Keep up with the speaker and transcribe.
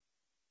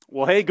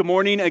Well, hey, good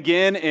morning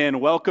again,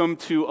 and welcome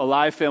to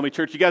Alive Family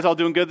Church. You guys all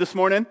doing good this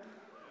morning?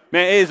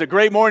 Man, it is a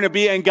great morning to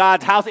be in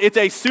God's house. It's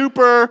a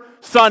Super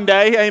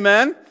Sunday,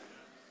 amen?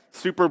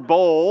 Super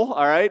Bowl,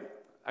 all right?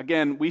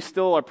 Again, we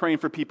still are praying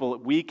for people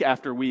week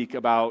after week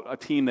about a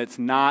team that's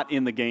not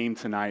in the game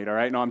tonight, all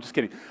right? No, I'm just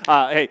kidding.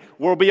 Hey,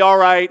 we'll be all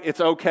right.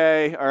 It's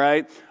okay, all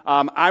right?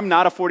 I'm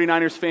not a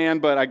 49ers fan,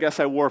 but I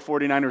guess I wore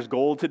 49ers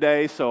gold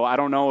today, so I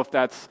don't know if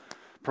that's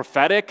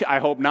prophetic. I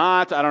hope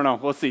not. I don't know.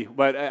 We'll see.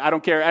 But I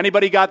don't care.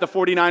 Anybody got the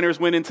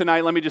 49ers winning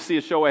tonight? Let me just see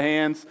a show of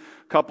hands.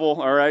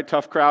 Couple. All right.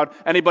 Tough crowd.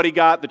 Anybody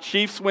got the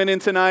Chiefs winning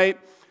tonight?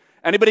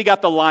 Anybody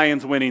got the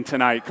Lions winning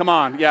tonight? Come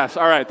on. Yes.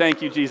 All right.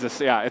 Thank you, Jesus.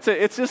 Yeah.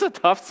 It's just a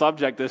tough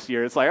subject this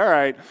year. It's like, all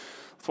right,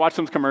 let's watch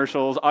some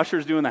commercials.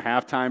 Usher's doing the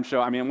halftime show.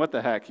 I mean, what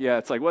the heck? Yeah.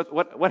 It's like,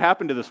 what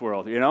happened to this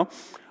world, you know?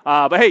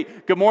 But hey,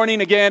 good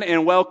morning again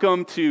and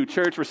welcome to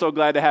church. We're so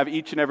glad to have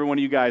each and every one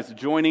of you guys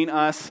joining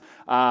us.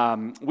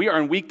 We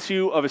are in week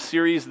 2 of a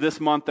series this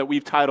month that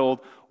we've titled,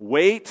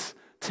 Wait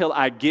Till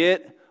I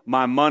Get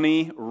My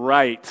Money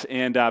Right.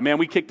 And man,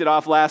 we kicked it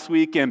off last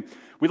week and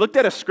we looked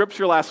at a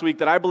scripture last week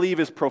that I believe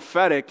is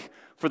prophetic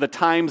for the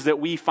times that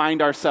we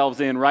find ourselves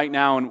in right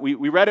now. And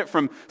we read it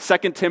from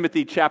 2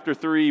 Timothy chapter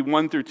 3,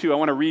 1 through 2. I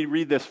want to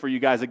reread this for you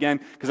guys again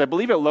because I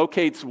believe it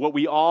locates what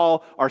we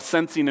all are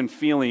sensing and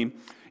feeling.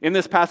 In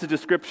this passage of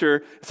scripture,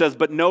 it says,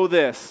 "But know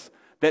this,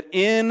 that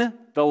in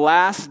the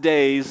last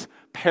days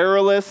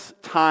perilous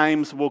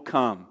times will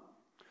come."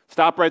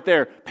 Stop right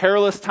there.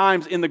 Perilous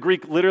times in the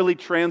Greek literally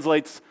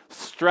translates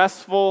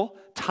stressful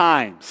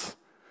times.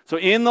 So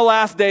in the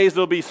last days,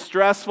 there'll be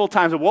stressful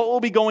times. What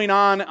will be going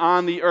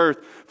on the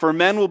earth? For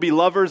men will be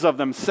lovers of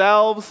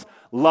themselves,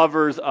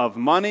 lovers of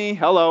money,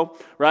 hello,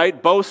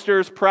 right?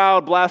 Boasters,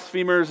 proud,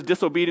 blasphemers,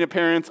 disobedient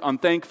parents,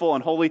 unthankful,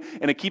 unholy,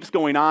 and it keeps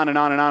going on and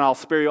on and on. I'll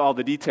spare you all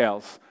the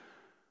details.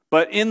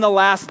 But in the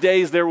last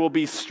days, there will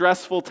be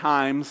stressful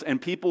times,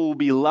 and people will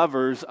be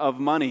lovers of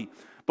money.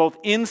 Both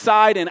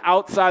inside and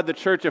outside the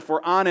church, if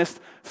we're honest,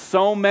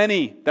 so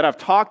many that I've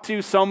talked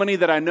to, so many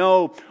that I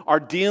know are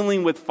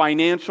dealing with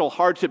financial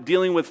hardship,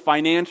 dealing with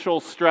financial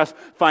stress,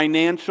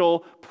 financial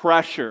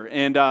pressure.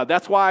 And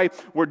that's why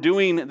we're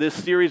doing this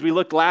series. We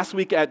looked last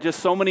week at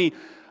just so many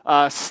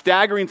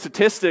staggering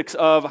statistics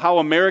of how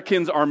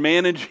Americans are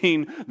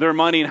managing their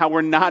money and how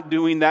we're not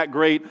doing that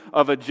great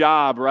of a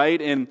job,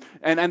 right? And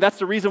that's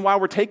the reason why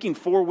we're taking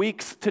 4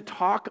 weeks to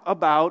talk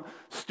about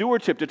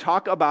stewardship, to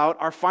talk about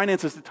our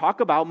finances, to talk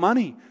about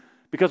money.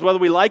 Because whether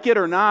we like it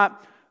or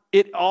not,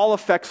 it all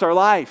affects our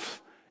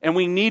life. And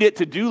we need it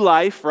to do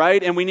life,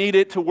 right? And we need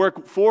it to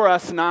work for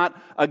us, not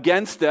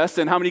against us.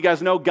 And how many of you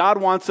guys know God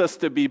wants us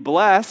to be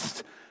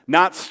blessed,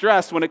 not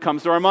stressed when it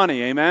comes to our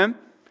money, amen?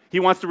 He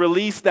wants to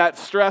release that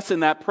stress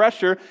and that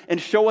pressure and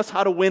show us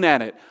how to win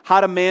at it, how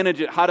to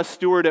manage it, how to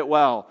steward it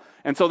well.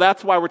 And so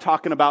that's why we're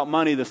talking about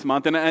money this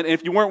month. And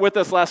if you weren't with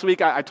us last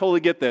week, I totally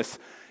get this.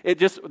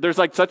 There's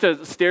like such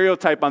a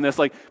stereotype on this.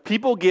 Like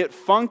people get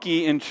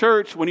funky in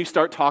church when you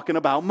start talking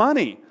about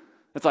money.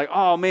 It's like,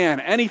 oh man,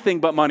 anything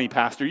but money,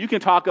 Pastor. You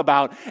can talk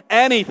about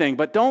anything,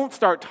 but don't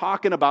start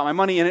talking about my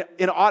money. And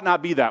it ought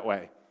not be that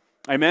way.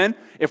 Amen?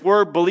 If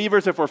we're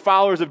believers, if we're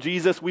followers of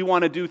Jesus, we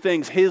want to do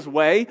things His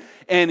way.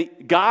 And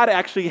God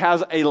actually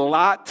has a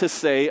lot to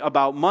say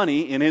about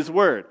money in His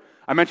Word.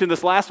 I mentioned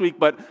this last week,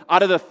 but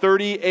out of the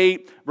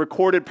 38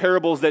 recorded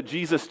parables that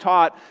Jesus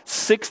taught,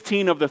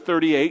 16 of the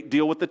 38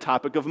 deal with the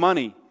topic of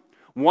money.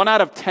 1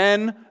 out of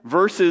 10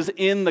 verses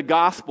in the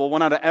gospel,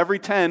 1 out of every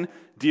 10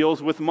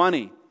 deals with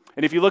money.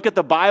 And if you look at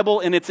the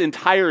Bible in its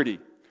entirety,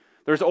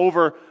 there's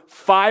over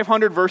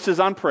 500 verses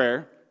on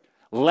prayer,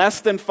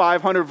 less than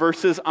 500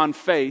 verses on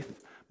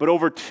faith, but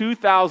over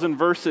 2,000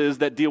 verses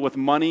that deal with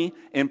money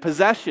and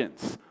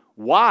possessions.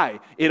 Why?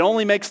 It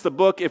only makes the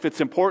book if it's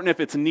important, if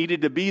it's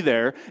needed to be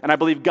there. And I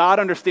believe God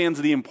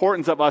understands the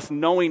importance of us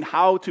knowing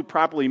how to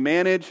properly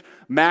manage,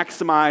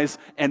 maximize,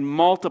 and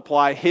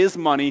multiply His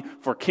money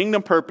for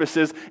kingdom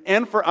purposes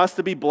and for us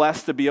to be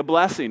blessed to be a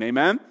blessing.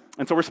 Amen?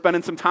 And so we're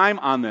spending some time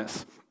on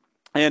this.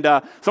 And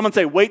someone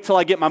say, wait till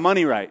I get my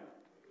money right.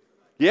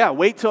 Yeah,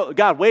 wait.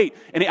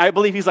 And I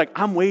believe He's like,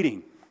 I'm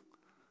waiting.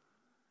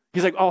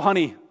 He's like, oh,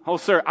 honey, oh,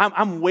 sir,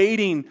 I'm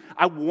waiting.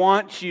 I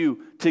want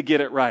you to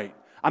get it right.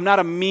 I'm not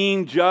a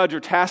mean judge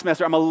or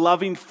taskmaster. I'm a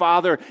loving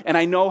father, and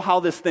I know how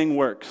this thing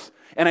works.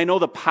 And I know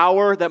the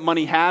power that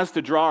money has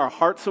to draw our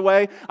hearts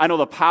away. I know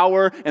the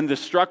power and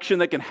destruction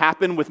that can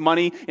happen with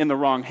money in the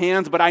wrong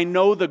hands. But I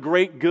know the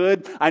great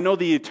good. I know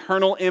the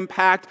eternal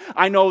impact.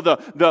 I know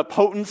the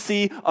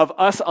potency of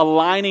us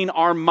aligning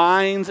our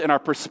minds and our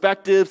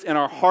perspectives and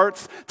our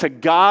hearts to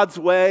God's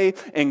way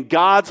and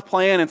God's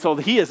plan. And so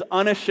He is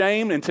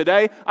unashamed. And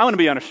today, I want to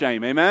be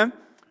unashamed. Amen?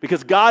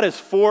 Because God is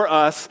for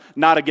us,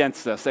 not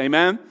against us.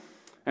 Amen?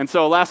 And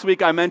so last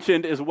week I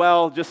mentioned as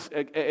well, just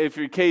if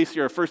in case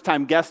you're a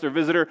first-time guest or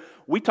visitor,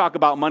 we talk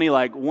about money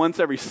like once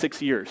every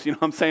 6 years. You know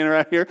what I'm saying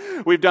right here?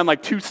 We've done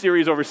like 2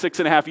 series over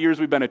 6.5 years.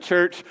 We've been a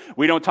church.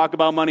 We don't talk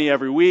about money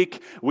every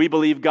week. We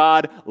believe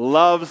God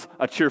loves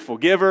a cheerful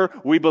giver.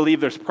 We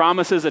believe there's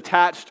promises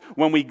attached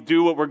when we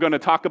do what we're going to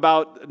talk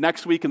about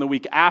next week and the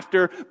week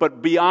after.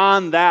 But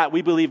beyond that,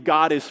 we believe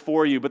God is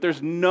for you. But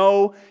there's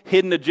no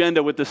hidden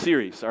agenda with the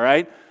series, all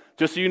right?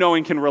 Just so you know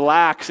and can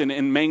relax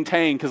and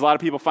maintain, because a lot of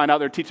people find out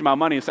they're teaching about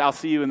money and say, I'll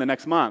see you in the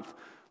next month.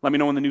 Let me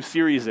know when the new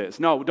series is.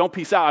 No, don't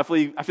peace out. I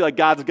feel like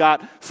God's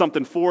got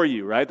something for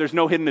you, right? There's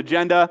no hidden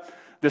agenda.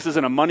 This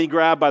isn't a money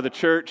grab by the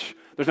church.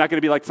 There's not going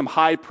to be like some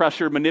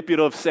high-pressure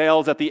manipulative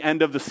sales at the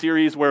end of the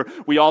series where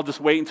we all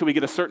just wait until we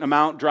get a certain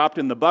amount dropped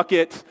in the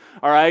bucket,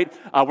 all right?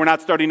 We're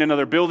not starting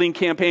another building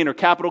campaign or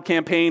capital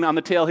campaign on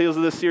the tail heels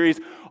of this series.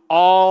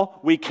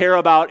 All we care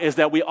about is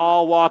that we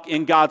all walk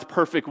in God's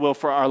perfect will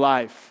for our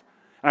life.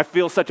 And I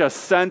feel such a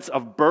sense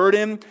of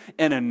burden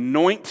and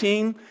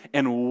anointing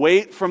and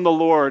weight from the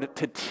Lord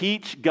to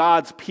teach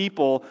God's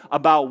people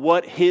about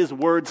what His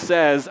Word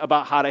says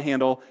about how to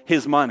handle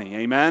His money.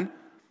 Amen?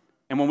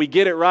 And when we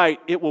get it right,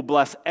 it will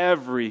bless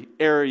every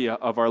area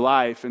of our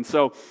life. And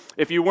so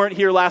if you weren't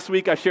here last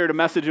week, I shared a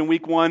message in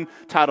week 1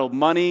 titled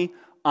Money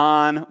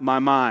on My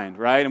Mind,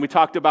 right? And we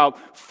talked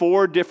about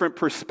 4 different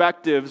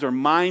perspectives or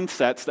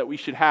mindsets that we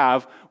should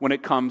have when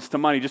it comes to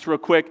money. Just real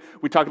quick,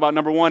 we talked about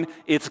number 1,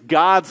 it's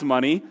God's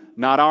money,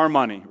 not our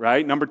money,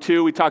 right? Number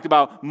 2, we talked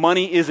about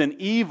money isn't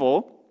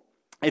evil,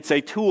 it's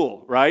a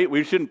tool, right?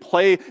 We shouldn't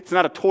play, it's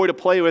not a toy to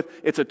play with,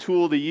 it's a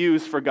tool to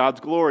use for God's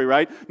glory,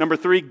 right? Number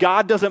 3,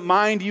 God doesn't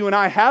mind you and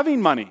I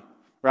having money,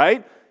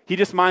 right? He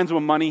just minds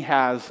when money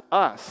has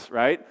us,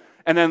 right?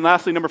 And then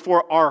lastly, number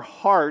 4, our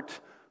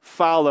heart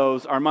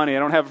follows our money. I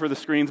don't have it for the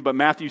screens, but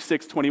Matthew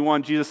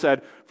 6:21, Jesus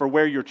said, for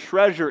where your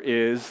treasure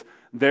is,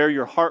 there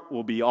your heart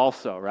will be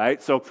also,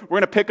 right? So we're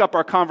going to pick up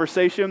our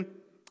conversation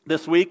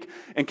this week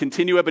and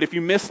continue it. But if you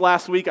missed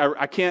last week,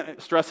 I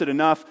can't stress it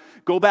enough.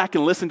 Go back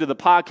and listen to the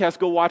podcast.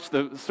 Go watch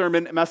the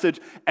sermon message.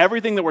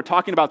 Everything that we're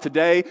talking about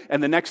today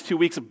and the next 2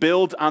 weeks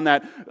builds on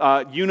that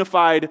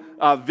unified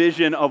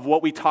vision of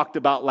what we talked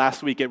about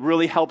last week. It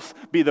really helps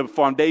be the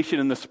foundation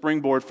and the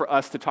springboard for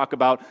us to talk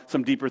about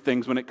some deeper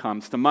things when it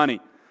comes to money.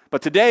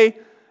 But today,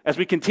 as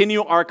we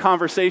continue our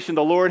conversation,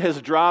 the Lord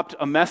has dropped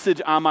a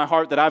message on my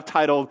heart that I've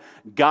titled,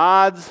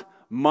 God's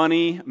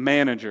Money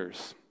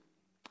Managers.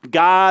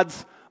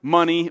 God's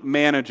Money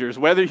Managers.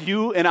 Whether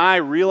you and I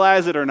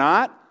realize it or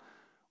not,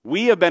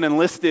 we have been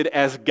enlisted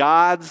as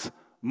God's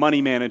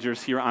money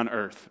managers here on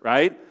earth,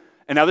 right?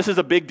 And now this is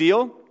a big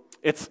deal.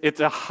 It's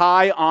a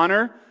high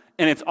honor.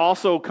 And it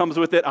also comes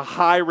with it a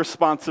high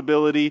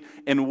responsibility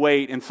and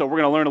weight. And so we're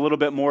going to learn a little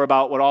bit more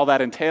about what all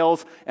that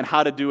entails and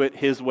how to do it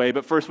His way.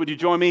 But first, would you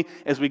join me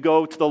as we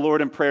go to the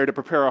Lord in prayer to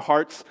prepare our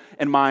hearts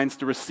and minds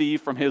to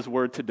receive from His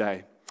Word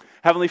today?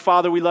 Heavenly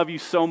Father, we love You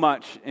so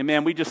much. And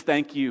man, we just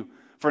thank You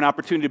for an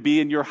opportunity to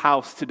be in Your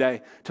house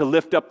today, to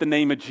lift up the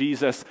name of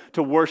Jesus,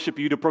 to worship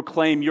You, to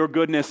proclaim Your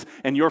goodness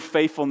and Your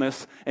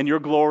faithfulness and Your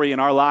glory in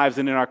our lives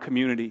and in our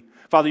community.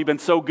 Father, You've been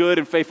so good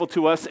and faithful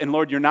to us, and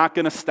Lord, You're not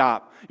going to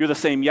stop. You're the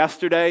same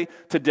yesterday,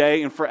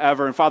 today, and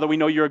forever. And Father, we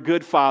know You're a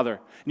good Father,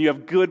 and You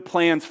have good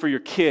plans for Your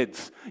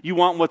kids. You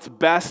want what's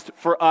best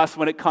for us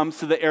when it comes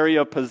to the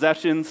area of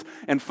possessions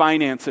and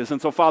finances.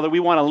 And so, Father, we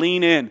want to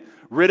lean in.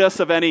 Rid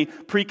us of any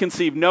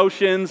preconceived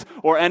notions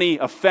or any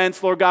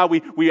offense, Lord God.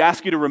 We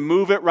ask You to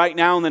remove it right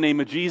now in the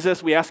name of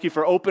Jesus. We ask You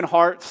for open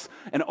hearts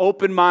and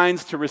open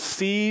minds to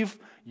receive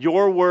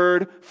Your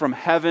word from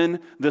heaven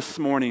this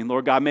morning,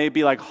 Lord God. May it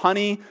be like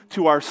honey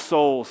to our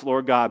souls,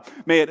 Lord God.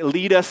 May it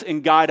lead us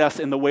and guide us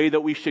in the way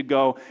that we should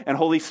go. And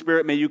Holy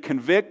Spirit, may You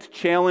convict,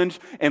 challenge,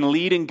 and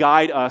lead and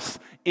guide us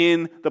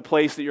in the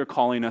place that You're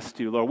calling us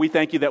to, Lord. We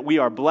thank You that we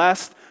are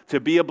blessed to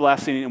be a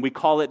blessing, and we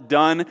call it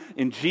done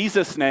in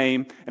Jesus'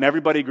 name. And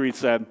everybody agreed,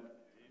 said,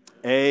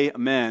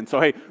 amen. So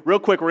hey, real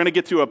quick, we're going to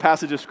get to a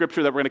passage of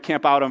Scripture that we're going to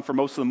camp out on for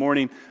most of the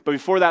morning. But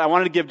before that, I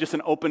wanted to give just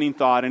an opening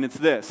thought, and it's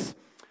this.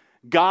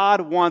 God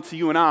wants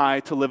you and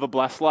I to live a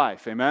blessed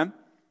life, amen?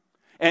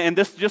 And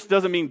this just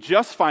doesn't mean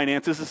just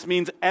finances. This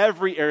means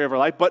every area of our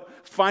life, but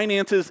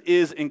finances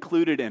is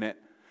included in it.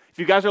 If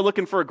you guys are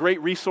looking for a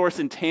great resource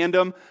in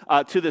tandem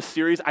to this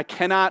series, I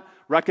cannot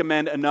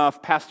recommend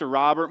enough Pastor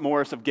Robert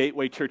Morris of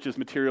Gateway Church's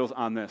materials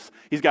on this.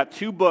 He's got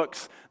 2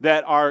 books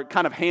that are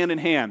kind of hand in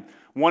hand.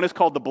 One is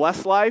called The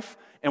Blessed Life,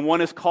 and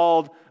one is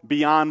called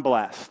Beyond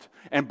Blessed.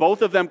 And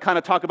both of them kind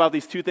of talk about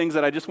these 2 things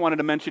that I just wanted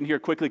to mention here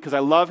quickly because I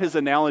love his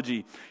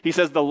analogy. He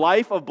says the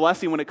life of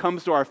blessing when it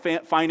comes to our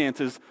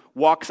finances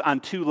walks on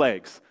 2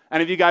 legs.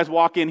 Any of you guys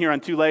walk in here on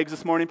 2 legs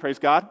this morning? Praise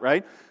God,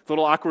 right? It's a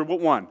little awkward, but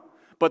one.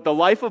 But the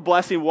life of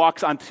blessing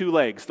walks on 2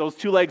 legs. Those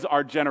 2 legs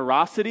are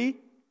generosity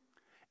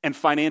and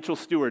financial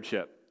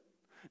stewardship.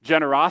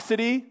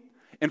 Generosity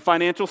and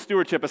financial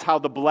stewardship is how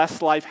the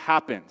blessed life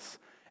happens.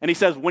 And he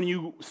says, when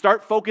you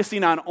start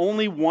focusing on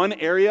only one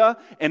area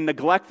and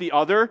neglect the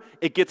other,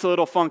 it gets a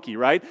little funky,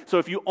 right? So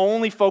if you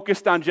only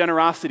focused on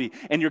generosity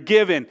and you're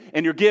giving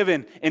and you're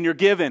giving and you're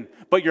giving,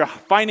 but your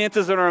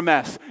finances are a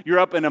mess, you're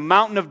up in a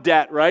mountain of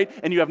debt, right?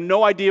 And you have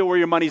no idea where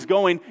your money's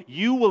going,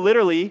 you will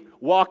literally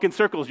walk in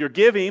circles. You're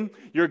giving,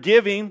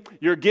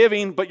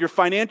 but your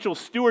financial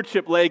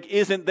stewardship leg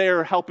isn't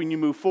there helping you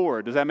move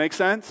forward. Does that make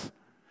sense?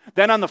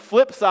 Then on the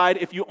flip side,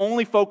 if you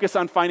only focus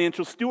on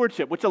financial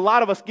stewardship, which a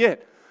lot of us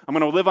get, I'm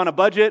going to live on a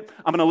budget.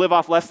 I'm going to live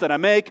off less than I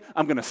make.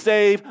 I'm going to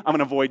save. I'm going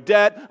to avoid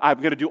debt. I'm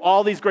going to do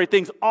all these great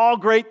things, all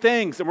great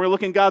things. And we're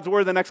looking at God's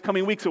word the next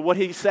coming weeks of what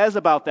he says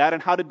about that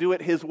and how to do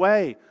it his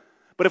way.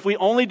 But if we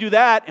only do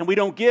that and we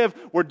don't give,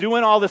 we're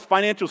doing all this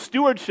financial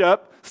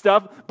stewardship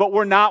stuff, but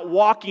we're not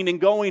walking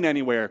and going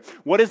anywhere.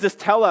 What does this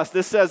tell us?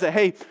 This says that,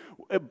 hey,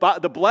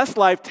 the blessed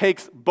life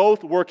takes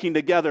both working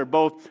together,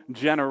 both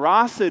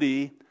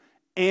generosity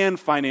and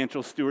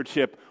financial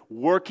stewardship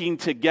working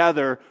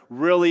together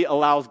really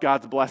allows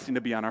God's blessing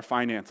to be on our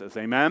finances.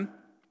 Amen?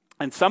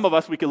 And some of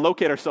us, we can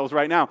locate ourselves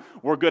right now.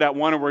 We're good at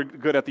one or we're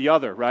good at the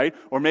other, right?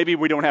 Or maybe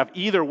we don't have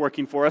either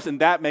working for us,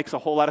 and that makes a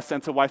whole lot of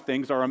sense of why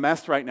things are a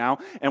mess right now,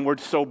 and we're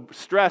so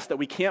stressed that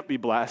we can't be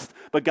blessed.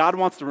 But God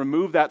wants to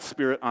remove that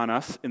spirit on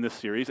us in this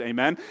series,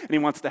 amen? And he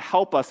wants to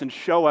help us and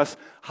show us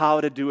how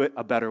to do it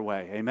a better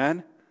way,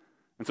 amen?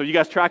 And so you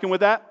guys tracking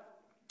with that?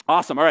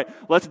 Awesome. All right,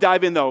 let's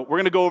dive in, though. We're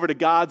going to go over to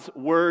God's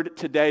word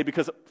today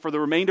because for the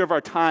remainder of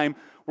our time,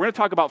 we're going to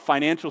talk about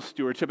financial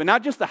stewardship, and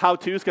not just the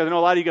how-tos, because I know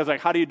a lot of you guys are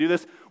like, how do you do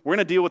this? We're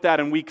going to deal with that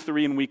in week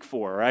 3 and week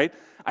 4, right?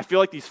 I feel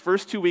like these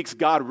first 2 weeks,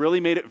 God really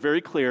made it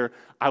very clear,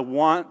 I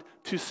want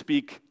to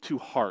speak to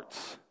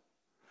hearts.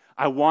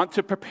 I want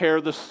to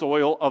prepare the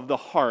soil of the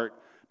heart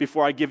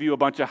before I give you a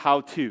bunch of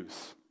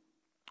how-tos.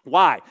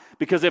 Why?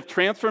 Because if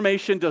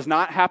transformation does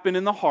not happen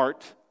in the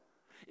heart,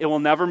 it will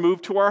never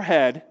move to our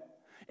head,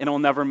 and it will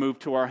never move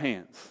to our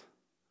hands.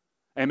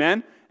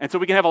 Amen? And so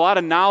we can have a lot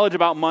of knowledge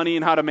about money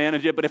and how to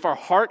manage it, but if our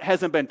heart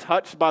hasn't been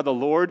touched by the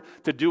Lord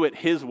to do it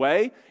his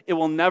way, it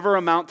will never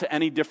amount to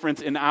any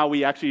difference in how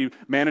we actually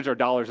manage our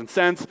dollars and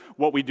cents,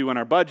 what we do in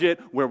our budget,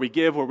 where we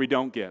give, where we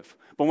don't give.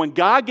 But when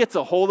God gets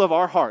a hold of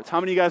our hearts, how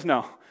many of you guys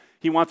know?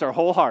 He wants our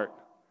whole heart.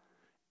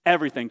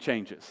 Everything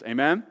changes.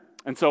 Amen?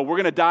 And so we're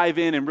going to dive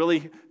in and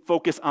really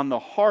focus on the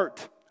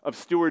heart of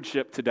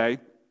stewardship today.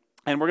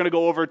 And we're going to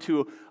go over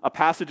to a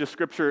passage of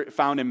Scripture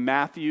found in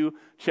Matthew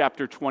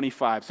chapter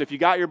 25. So if you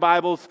got your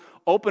Bibles,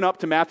 open up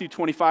to Matthew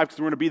 25 because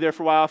we're going to be there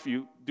for a while. If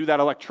you do that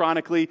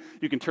electronically,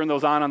 you can turn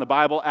those on the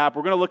Bible app.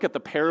 We're going to look at the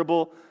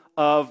parable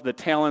of the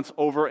talents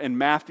over in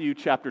Matthew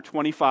chapter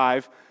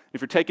 25. If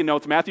you're taking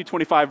notes, Matthew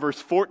 25,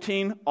 verse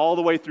 14, all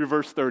the way through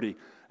verse 30.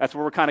 That's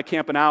where we're kind of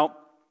camping out.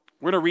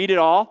 We're going to read it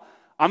all.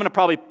 I'm going to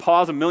probably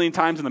pause a million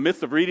times in the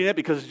midst of reading it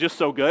because it's just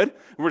so good.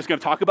 We're just going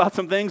to talk about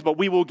some things, but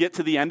we will get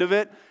to the end of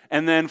it.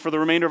 And then for the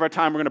remainder of our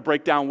time, we're going to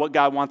break down what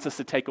God wants us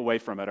to take away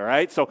from it, all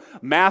right? So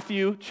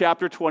Matthew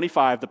chapter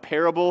 25, the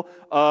parable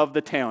of the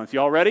talents.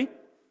 You all ready?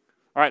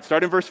 All right,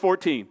 start in verse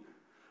 14.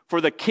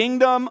 For the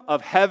kingdom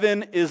of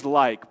heaven is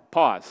like,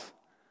 pause.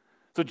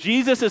 So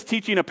Jesus is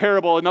teaching a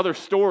parable, another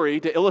story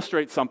to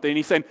illustrate something.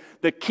 He's saying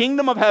the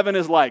kingdom of heaven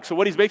is like. So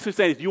what he's basically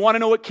saying is, do you want to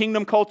know what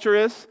kingdom culture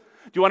is?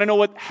 Do you want to know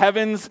what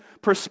heaven's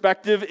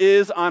perspective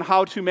is on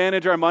how to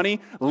manage our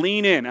money?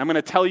 Lean in. I'm going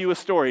to tell you a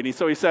story. And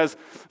so he says,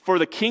 for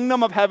the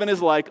kingdom of heaven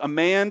is like a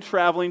man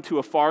traveling to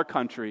a far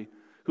country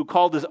who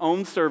called his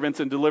own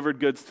servants and delivered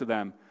goods to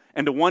them.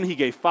 And to one he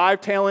gave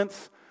 5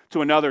 talents,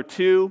 to another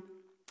 2,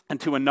 and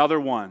to another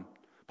 1.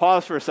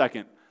 Pause for a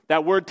second.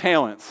 That word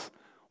talents.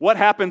 What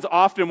happens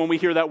often when we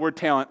hear that word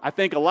talent? I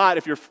think a lot,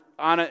 if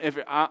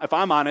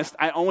I'm honest,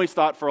 I always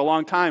thought for a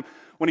long time,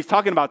 when he's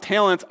talking about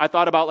talents, I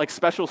thought about like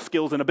special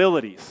skills and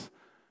abilities,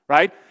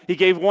 right? He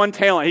gave 1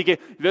 talent.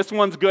 This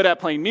one's good at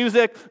playing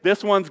music,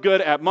 this one's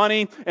good at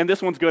money, and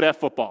this one's good at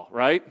football,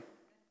 right?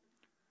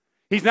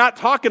 He's not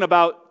talking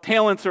about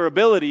talents or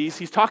abilities.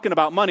 He's talking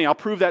about money. I'll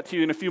prove that to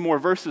you in a few more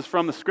verses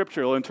from the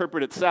scripture. It'll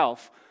interpret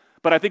itself.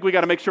 But I think we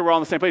got to make sure we're all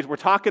on the same page. We're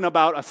talking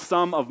about a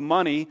sum of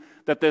money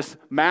that this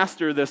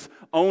master, this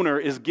owner,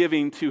 is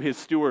giving to his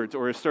stewards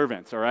or his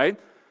servants, all right?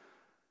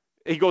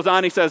 He goes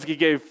on, he says he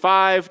gave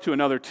 5, to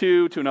another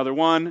 2, to another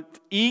 1,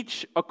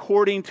 each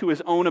according to his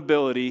own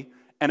ability,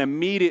 and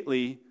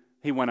immediately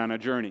he went on a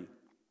journey.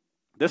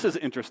 This is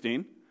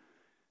interesting.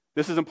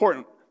 This is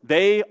important.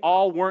 They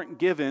all weren't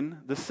given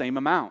the same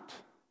amount.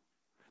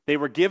 They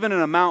were given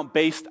an amount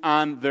based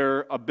on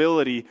their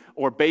ability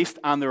or based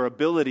on their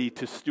ability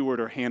to steward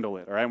or handle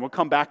it. All right, and we'll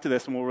come back to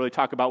this and we'll really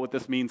talk about what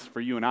this means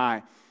for you and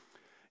I.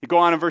 You go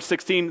on in verse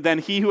 16, then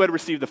he who had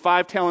received the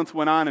 5 talents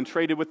went on and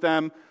traded with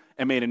them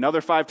and made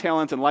another 5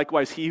 talents, and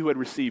likewise he who had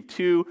received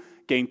 2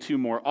 gained 2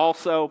 more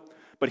also.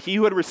 But he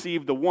who had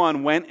received the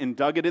 1 went and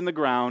dug it in the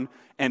ground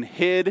and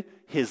hid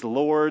his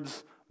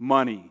Lord's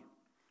money.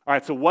 All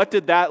right, so what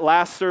did that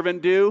last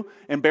servant do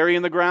and bury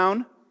in the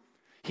ground?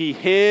 He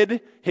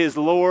hid his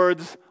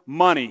Lord's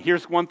money.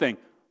 Here's one thing,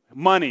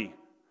 money.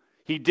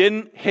 He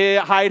didn't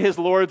hide his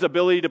Lord's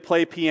ability to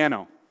play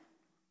piano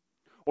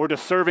or to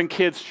serve in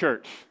kids'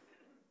 church.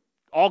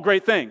 All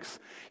great things.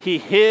 He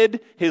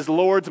hid his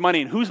Lord's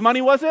money. And whose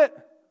money was it?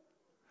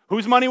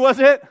 Whose money was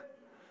it?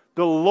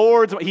 The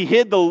Lord's. He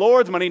hid the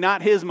Lord's money,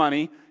 not his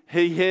money.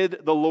 He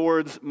hid the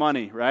Lord's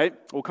money, right?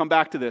 We'll come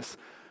back to this.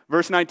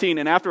 Verse 19,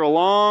 and after a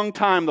long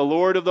time, the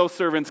Lord of those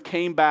servants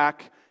came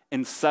back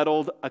and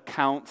settled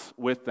accounts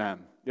with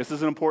them. This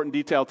is an important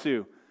detail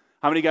too.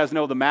 How many of you guys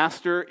know the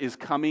master is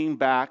coming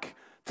back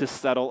to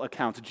settle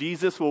accounts?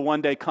 Jesus will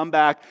one day come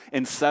back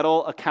and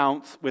settle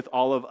accounts with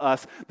all of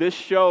us. This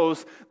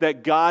shows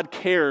that God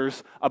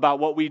cares about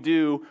what we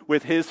do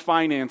with his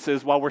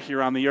finances while we're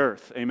here on the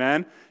earth.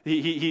 Amen?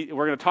 We're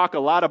going to talk a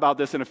lot about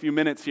this in a few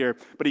minutes here,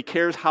 but he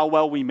cares how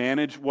well we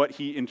manage what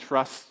he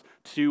entrusts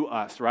to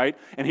us, right?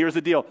 And here's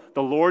the deal.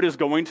 The Lord is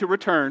going to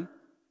return,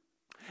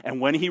 and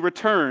when he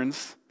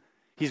returns,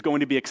 he's going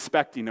to be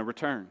expecting a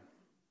return.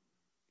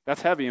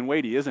 That's heavy and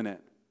weighty, isn't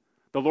it?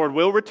 The Lord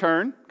will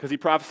return, because he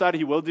prophesied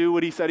he will do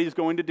what he said he's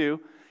going to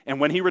do. And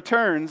when he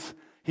returns,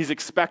 he's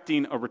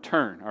expecting a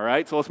return, all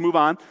right? So let's move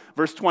on.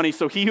 Verse 20,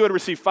 so he who had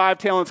received 5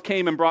 talents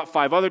came and brought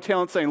 5 other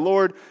talents, saying,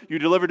 Lord, you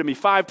delivered to me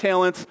 5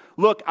 talents.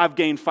 Look, I've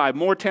gained 5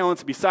 more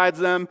talents besides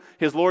them.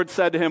 His Lord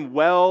said to him,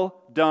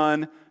 well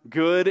done,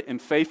 good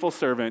and faithful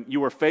servant. You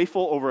were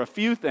faithful over a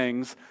few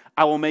things.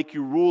 I will make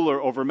you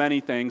ruler over many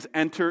things.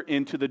 Enter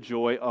into the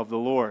joy of the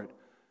Lord.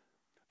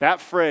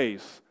 That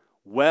phrase,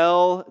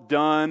 well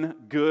done,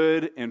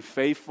 good and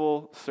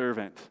faithful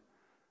servant.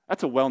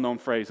 That's a well-known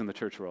phrase in the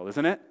church world,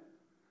 isn't it?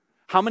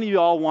 How many of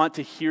y'all want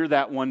to hear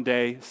that one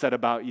day said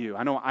about you?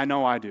 I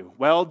know I do.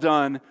 Well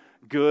done,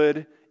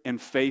 good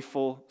and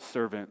faithful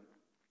servant.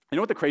 You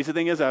know what the crazy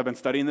thing is? I've been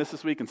studying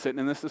this week and sitting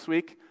in this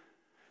week.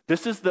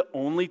 This is the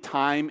only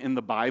time in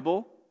the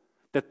Bible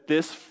that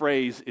this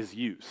phrase is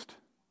used.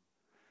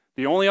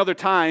 The only other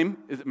time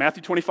is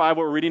Matthew 25,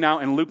 what we're reading now,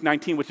 and Luke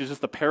 19, which is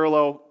just the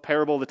parable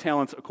of the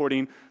talents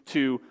according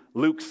to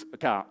Luke's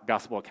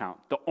gospel account.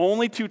 The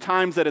only 2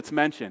 times that it's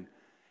mentioned.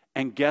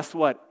 And guess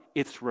what?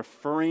 It's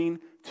referring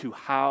to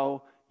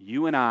how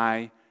you and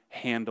I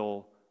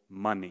handle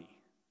money.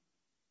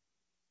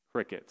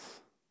 Crickets.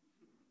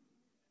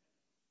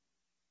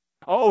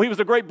 Oh, he was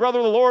a great brother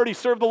of the Lord. He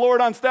served the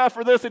Lord on staff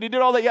for this, and he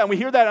did all that. Yeah, and we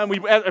hear that,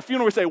 and at a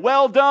funeral we say,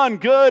 well done,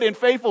 good and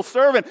faithful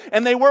servant.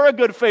 And they were a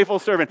good, faithful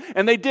servant.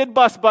 And they did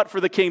bust butt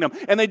for the kingdom.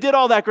 And they did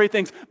all that great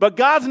things. But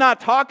God's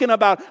not talking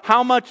about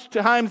how much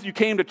times you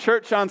came to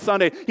church on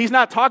Sunday. He's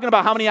not talking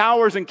about how many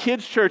hours in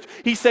kids' church.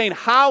 He's saying,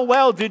 how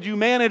well did you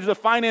manage the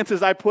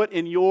finances I put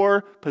in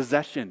your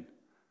possession?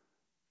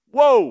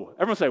 Whoa.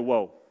 Everyone say,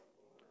 whoa.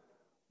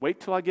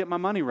 Wait till I get my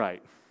money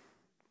right.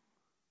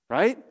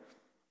 Right?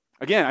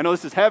 Again, I know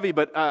this is heavy,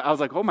 but I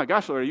was like, oh my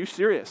gosh, Lord, are you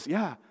serious?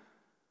 Yeah.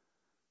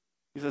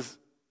 He says,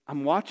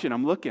 I'm watching,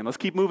 I'm looking. Let's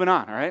keep moving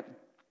on, all right?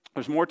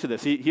 There's more to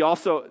this. He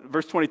also,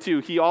 verse 22,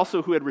 he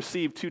also who had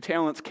received 2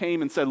 talents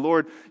came and said,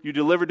 Lord, you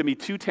delivered to me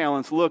 2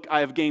 talents. Look, I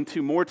have gained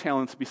 2 more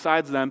talents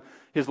besides them.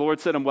 His Lord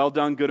said to him, well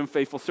done, good and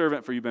faithful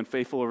servant, for you've been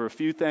faithful over a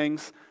few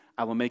things.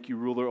 I will make you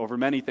ruler over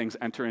many things.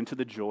 Enter into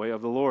the joy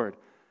of the Lord.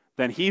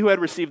 Then he who had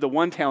received the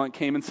 1 talent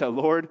came and said,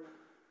 Lord,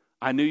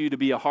 I knew you to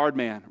be a hard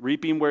man,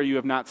 reaping where you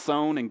have not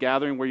sown and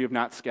gathering where you have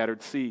not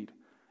scattered seed.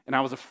 And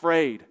I was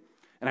afraid,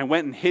 and I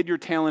went and hid your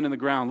talent in the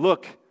ground.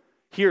 Look,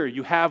 here,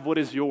 you have what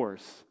is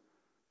yours.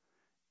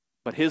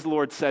 But his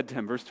Lord said to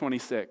him, verse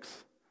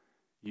 26,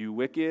 you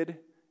wicked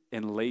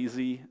and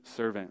lazy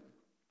servant.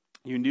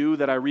 You knew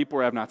that I reap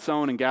where I have not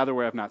sown and gather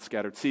where I have not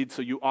scattered seed,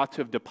 so you ought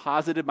to have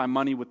deposited my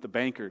money with the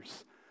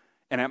bankers.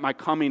 And at my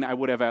coming, I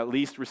would have at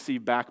least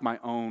received back my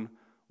own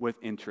with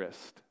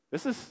interest.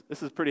 This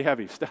is pretty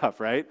heavy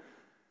stuff, right?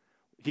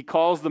 He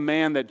calls the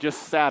man that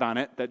just sat on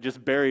it, that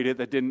just buried it,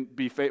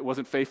 that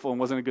wasn't faithful and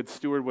wasn't a good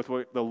steward with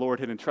what the Lord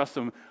had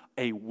entrusted him,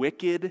 a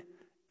wicked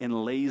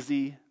and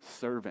lazy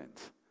servant.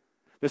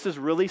 This is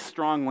really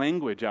strong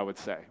language, I would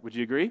say. Would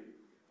you agree?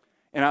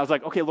 And I was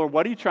like, okay, Lord,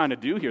 what are you trying to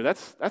do here?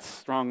 That's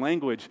strong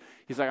language.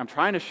 He's like, I'm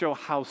trying to show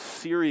how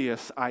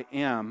serious I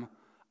am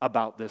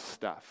about this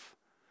stuff.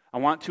 I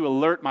want to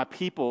alert my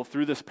people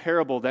through this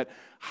parable that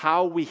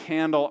how we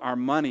handle our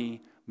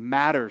money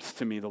matters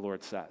to me, the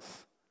Lord says.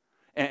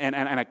 And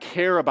I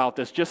care about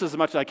this just as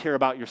much as I care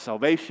about your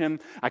salvation.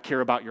 I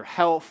care about your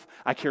health.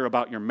 I care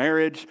about your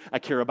marriage. I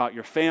care about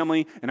your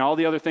family and all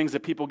the other things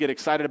that people get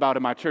excited about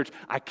in my church.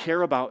 I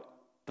care about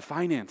the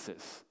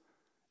finances.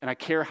 And I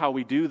care how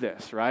we do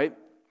this, right?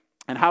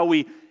 And how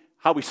we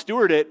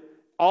steward it,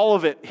 all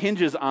of it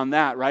hinges on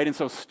that, right? And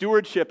so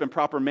stewardship and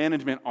proper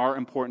management are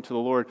important to the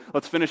Lord.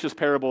 Let's finish this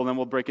parable and then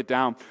we'll break it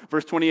down.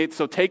 Verse 28,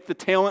 so take the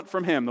talent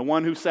from him, the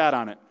one who sat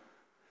on it,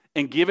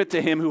 and give it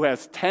to him who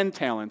has 10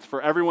 talents.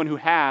 For everyone who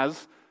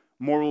has,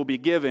 more will be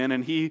given,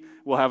 and he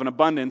will have an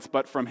abundance.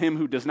 But from him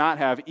who does not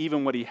have,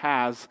 even what he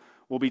has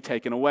will be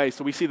taken away.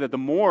 So we see that the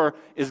more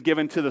is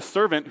given to the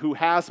servant who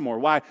has more.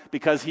 Why?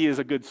 Because he is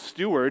a good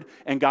steward,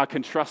 and God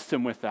can trust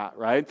him with that,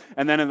 right?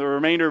 And then in the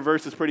remainder of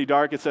verse is pretty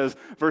dark. It says,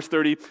 verse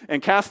 30,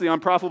 and cast the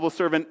unprofitable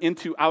servant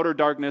into outer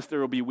darkness. There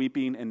will be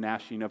weeping and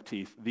gnashing of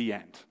teeth. The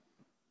end.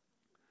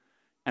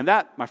 And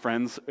that, my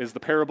friends, is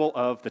the parable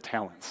of the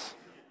talents.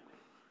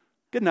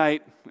 Good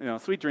night,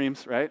 sweet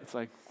dreams, right? It's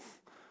like,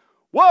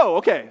 Whoa,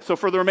 okay. So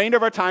for the remainder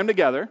of our time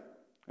together,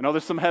 I know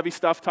there's some heavy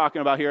stuff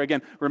talking about here.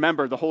 Again,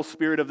 remember, the whole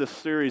spirit of this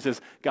series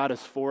is God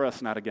is for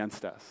us, not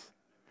against us.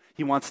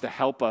 He wants to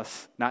help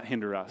us, not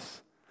hinder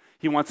us.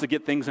 He wants to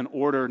get things in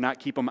order, not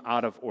keep them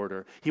out of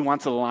order. He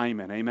wants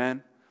alignment,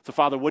 amen? So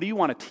Father, what do you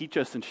want to teach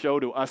us and show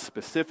to us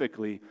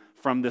specifically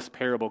from this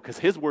parable? Because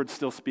his word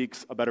still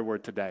speaks a better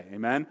word today,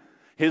 amen?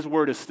 His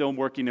word is still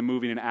working and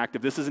moving and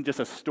active. This isn't just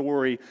a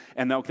story,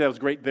 and okay, that was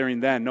great there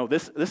and then. No,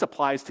 this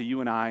applies to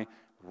you and I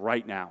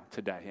right now,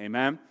 today,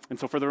 amen? And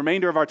so for the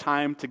remainder of our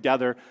time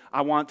together,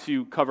 I want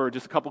to cover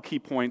just a couple key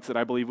points that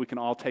I believe we can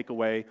all take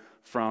away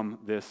from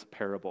this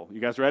parable. You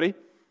guys ready?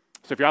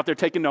 So if you're out there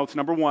taking notes,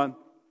 number one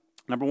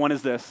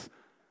is this: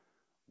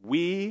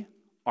 we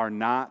are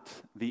not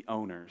the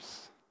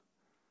owners.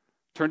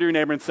 Turn to your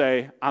neighbor and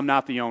say, I'm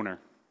not the owner.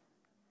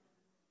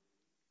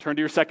 Turn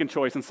to your second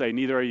choice and say,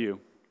 neither are you.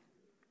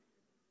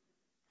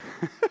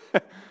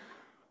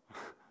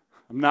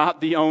 I'm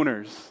not the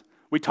owners.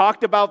 We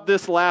talked about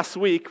this last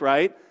week,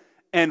 right?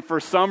 And for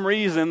some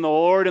reason, the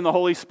Lord and the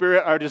Holy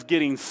Spirit are just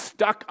getting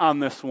stuck on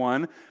this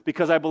one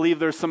because I believe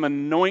there's some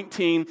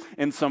anointing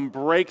and some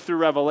breakthrough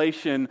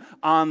revelation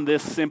on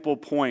this simple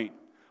point.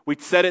 We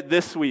said it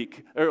this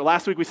week, or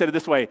last week we said it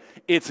this way: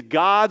 it's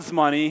God's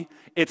money,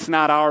 it's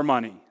not our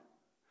money.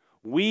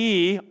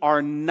 We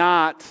are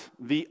not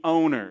the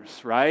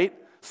owners, right?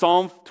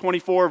 Psalm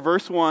 24,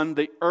 verse 1,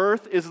 the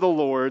earth is the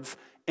Lord's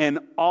and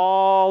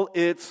all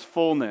its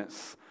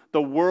fullness,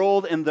 the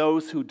world and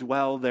those who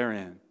dwell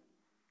therein.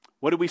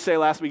 What did we say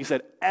last week? He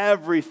said,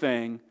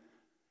 everything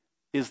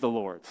is the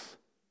Lord's.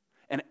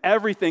 And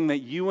everything that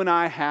you and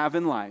I have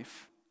in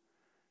life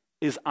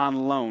is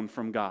on loan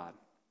from God.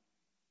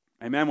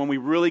 Amen? When we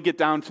really get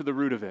down to the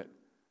root of it,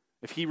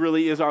 if he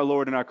really is our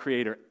Lord and our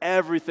Creator,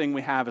 everything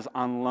we have is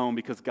on loan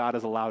because God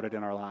has allowed it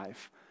in our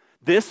life.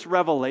 This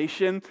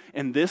revelation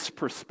and this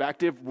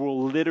perspective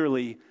will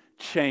literally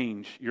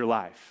change your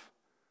life.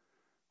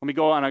 Let me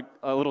go on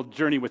a little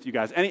journey with you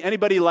guys.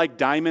 Anybody like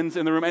diamonds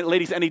in the room?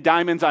 Ladies, any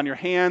diamonds on your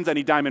hands?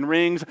 Any diamond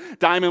rings?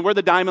 We're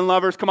the diamond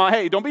lovers. Come on,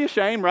 hey, don't be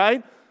ashamed,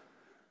 right?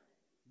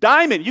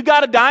 Diamond, you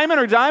got a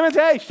diamond or diamonds?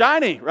 Hey,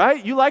 shiny,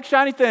 right? You like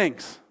shiny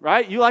things,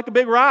 right? You like a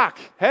big rock.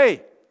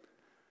 Hey,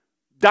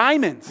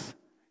 diamonds.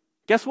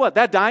 Guess what?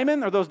 That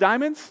diamond or those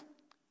diamonds,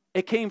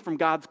 it came from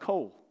God's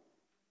coal,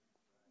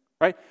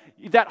 right?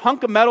 That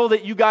hunk of metal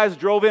that you guys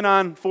drove in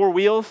on 4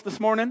 wheels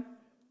this morning,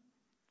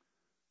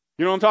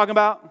 you know what I'm talking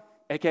about?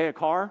 AKA a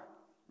car,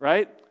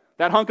 right?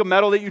 That hunk of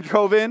metal that you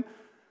drove in,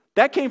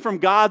 that came from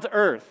God's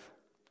earth.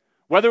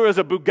 Whether it was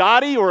a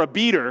Bugatti or a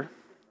beater,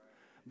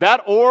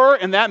 that ore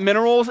and that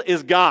minerals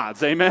is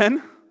God's,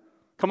 amen?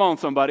 Come on,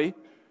 somebody.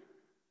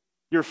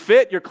 Your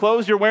fit, your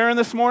clothes you're wearing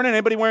this morning,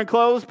 anybody wearing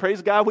clothes?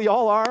 Praise God, we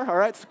all are, all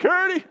right?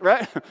 Security,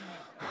 right?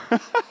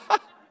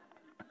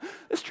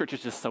 This church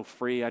is just so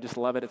free. I just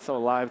love it. It's so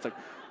alive. It's like,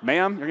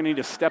 ma'am, you're going to need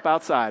to step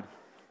outside.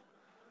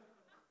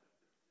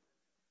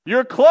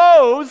 Your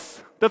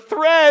clothes, the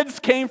threads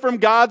came from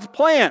God's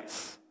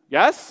plants,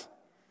 yes?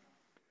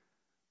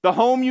 The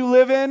home you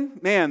live in,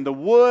 man, the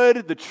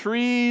wood, the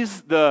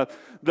trees, the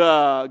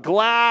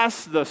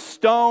glass, the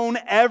stone,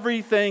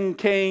 everything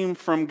came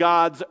from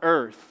God's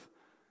earth.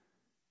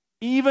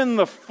 Even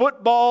the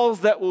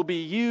footballs that will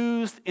be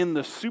used in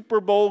the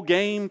Super Bowl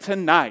game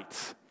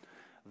tonight,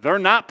 they're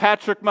not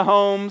Patrick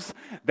Mahomes.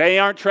 They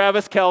aren't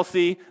Travis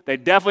Kelce. They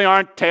definitely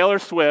aren't Taylor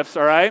Swift's,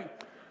 all right?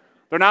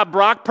 They're not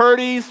Brock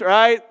Purdy's,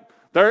 right?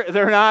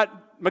 They're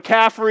not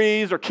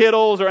McCaffrey's or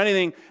Kittle's or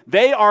anything.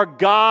 They are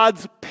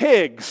God's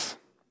pigs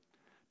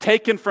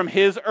taken from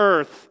his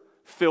earth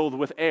filled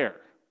with air.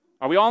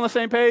 Are we all on the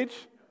same page?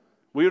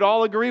 We would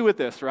all agree with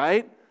this,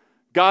 right?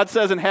 God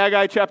says in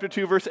Haggai chapter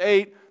 2, verse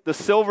 8, the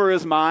silver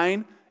is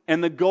mine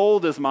and the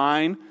gold is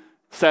mine,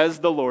 says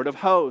the Lord of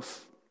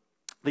hosts.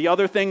 The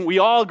other thing, we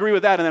all agree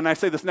with that, and then I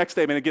say this next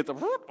statement, it gets,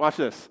 watch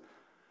this.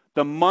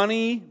 The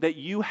money that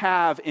you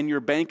have in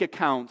your bank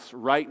accounts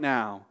right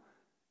now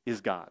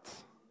is God's.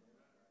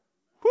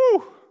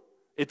 Whew!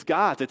 It's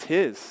God's, it's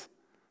his.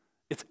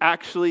 It's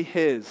actually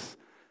his.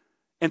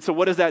 And so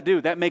what does that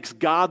do? That makes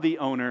God the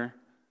owner,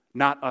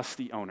 not us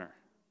the owner.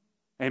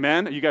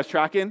 Amen? Are you guys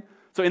tracking?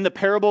 So in the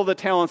parable of the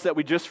talents that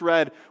we just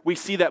read, we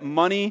see that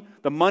money,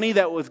 the money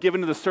that was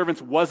given to the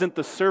servants wasn't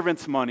the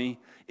servants' money,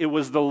 it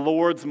was the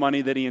Lord's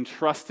money that he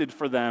entrusted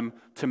for them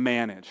to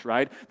manage,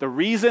 right? The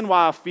reason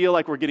why I feel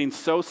like we're getting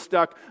so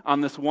stuck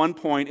on this one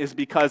point is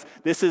because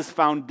this is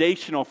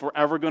foundational if we're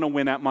ever going to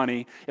win at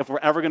money, if we're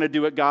ever going to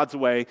do it God's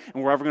way,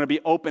 and we're ever going to be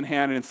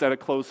open-handed instead of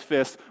closed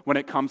fist when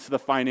it comes to the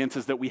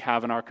finances that we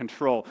have in our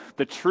control.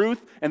 The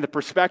truth and the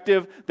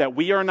perspective that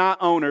we are not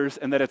owners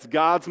and that it's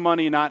God's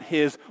money, not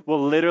his,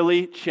 will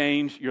literally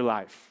change your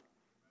life.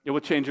 It will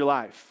change your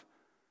life.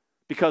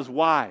 Because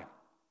why?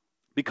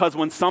 Because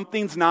when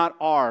something's not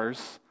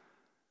ours,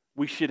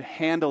 we should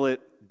handle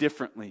it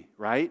differently,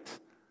 right?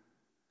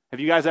 Have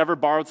you guys ever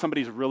borrowed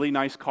somebody's really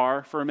nice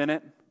car for a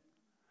minute?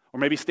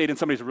 Or maybe stayed in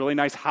somebody's really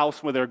nice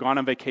house where they're gone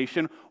on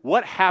vacation?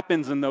 What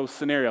happens in those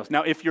scenarios?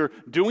 Now, if you're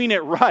doing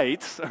it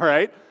right, all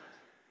right,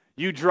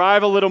 you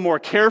drive a little more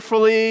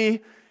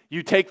carefully,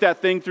 You take that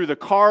thing through the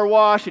car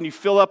wash and you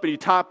fill up and you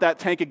top that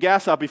tank of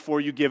gas up before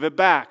you give it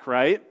back,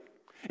 right?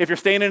 If you're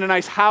staying in a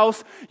nice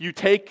house, you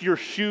take your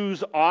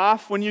shoes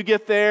off when you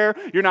get there.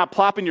 You're not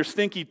plopping your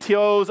stinky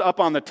toes up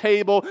on the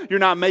table. You're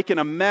not making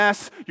a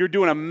mess. You're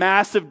doing a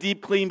massive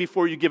deep clean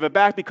before you give it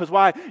back because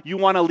why? You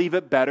want to leave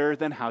it better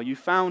than how you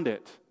found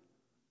it.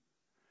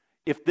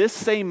 If this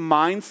same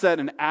mindset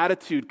and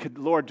attitude could,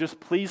 Lord, just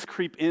please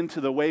creep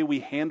into the way we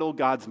handle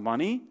God's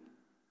money,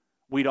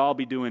 we'd all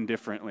be doing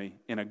differently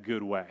in a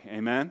good way.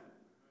 Amen?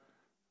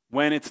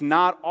 When it's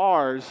not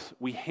ours,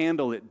 we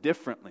handle it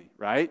differently,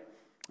 right?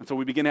 And so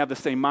we begin to have the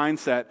same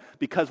mindset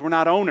because we're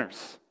not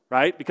owners,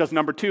 right? Because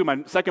number two,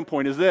 my second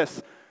point is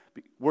this.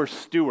 We're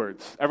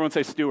stewards. Everyone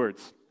say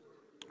stewards.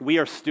 We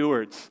are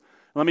stewards.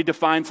 Let me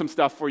define some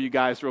stuff for you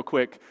guys real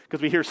quick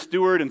because we hear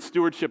steward and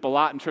stewardship a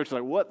lot in church.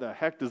 Like, what the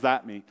heck does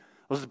that mean?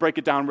 Let's just break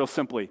it down real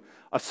simply.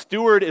 A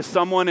steward is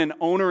someone an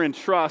owner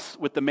entrusts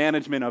with the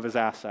management of his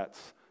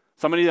assets.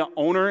 Somebody the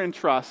owner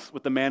entrusts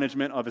with the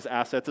management of his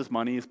assets, his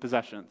money, his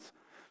possessions.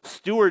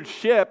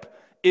 Stewardship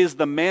is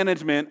the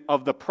management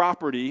of the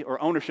property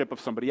or ownership of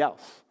somebody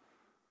else.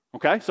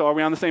 Okay, so are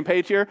we on the same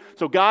page here?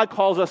 So God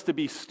calls us to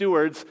be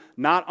stewards,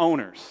 not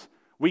owners.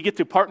 We get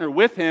to partner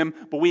with him,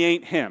 but we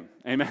ain't him.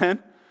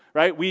 Amen?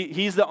 Right?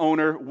 He's the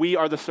owner, we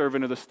are the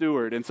servant of the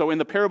steward. And so in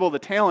the parable of the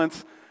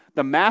talents,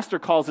 the master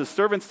calls his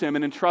servants to him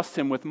and entrusts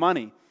him with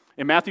money.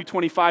 In Matthew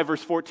 25,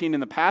 verse 14, in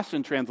the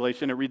Passion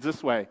Translation, it reads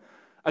this way.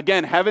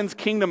 Again, heaven's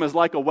kingdom is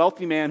like a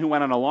wealthy man who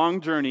went on a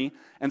long journey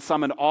and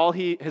summoned all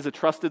his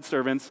entrusted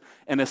servants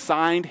and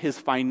assigned his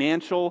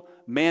financial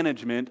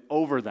management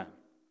over them.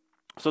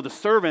 So the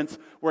servants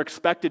were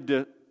expected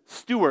to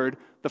steward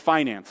the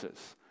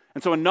finances.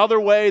 And so another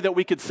way that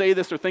we could say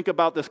this or think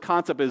about this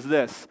concept is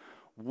this.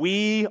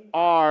 We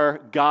are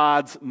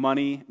God's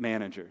money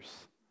managers.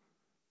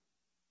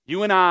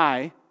 You and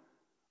I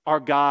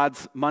are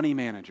God's money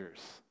managers.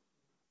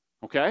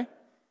 Okay?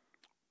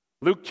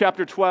 Luke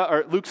chapter 12,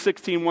 or Luke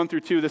 16, 1 through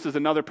 2, this is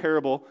another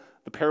parable,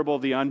 the parable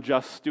of the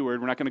unjust steward.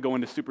 We're not going to go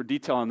into super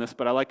detail on this,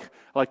 but I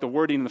like the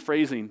wording and the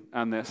phrasing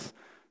on this.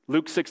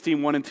 Luke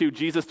 16, 1 and 2,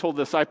 Jesus told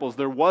the disciples,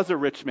 there was a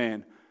rich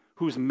man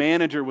whose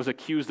manager was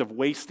accused of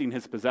wasting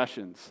his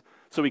possessions.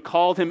 So he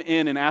called him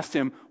in and asked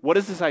him, what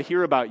is this I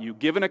hear about you?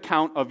 Give an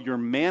account of your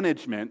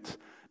management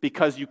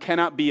because you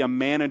cannot be a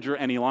manager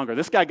any longer.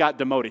 This guy got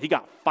demoted. He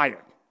got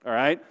fired, all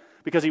right,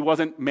 because he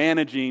wasn't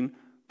managing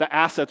the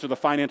assets or the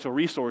financial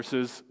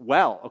resources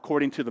well,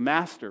 according to the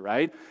master,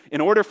 right? In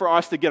order for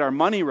us to get our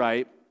money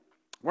right,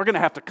 we're going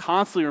to have to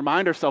constantly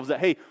remind ourselves that,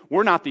 hey,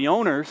 we're not the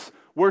owners,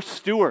 we're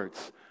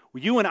stewards.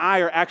 You and I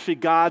are actually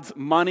God's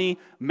money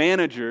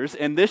managers,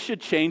 and this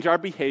should change our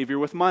behavior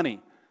with money.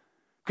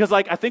 Because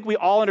I think we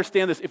all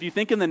understand this. If you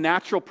think in the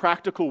natural,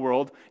 practical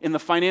world, in the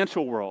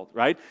financial world,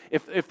 right?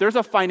 If there's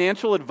a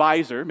financial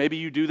advisor, maybe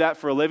you do that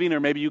for a living or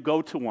maybe you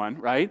go to one,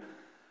 right?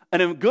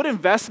 And a good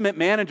investment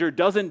manager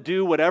doesn't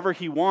do whatever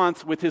he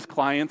wants with his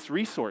client's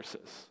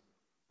resources,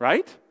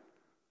 right?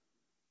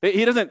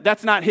 He doesn't,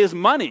 that's not his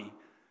money.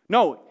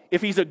 No,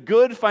 if he's a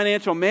good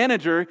financial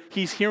manager,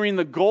 he's hearing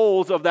the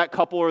goals of that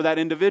couple or that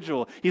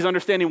individual. He's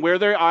understanding where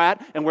they're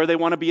at and where they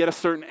want to be at a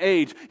certain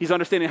age. He's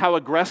understanding how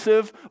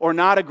aggressive or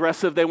not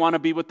aggressive they want to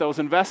be with those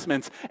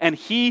investments. And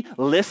he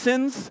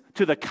listens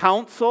to the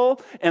counsel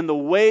and the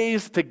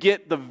ways to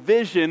get the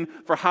vision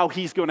for how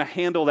he's going to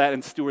handle that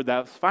and steward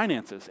those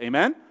finances.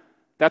 Amen?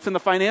 That's in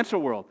the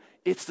financial world.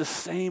 It's the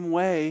same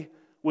way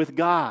with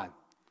God.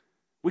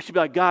 We should be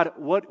like, God,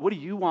 what do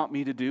you want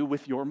me to do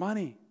with your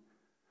money?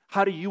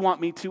 How do you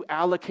want me to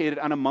allocate it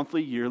on a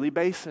monthly, yearly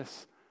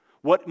basis?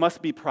 What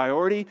must be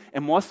priority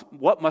and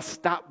what must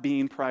stop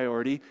being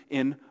priority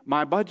in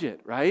my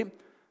budget, right?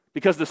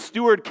 Because the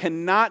steward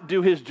cannot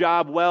do his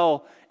job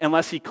well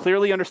unless he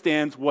clearly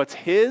understands what's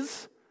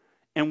his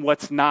and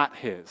what's not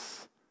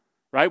his.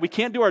 Right? We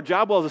can't do our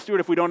job well as a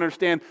steward if we don't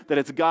understand that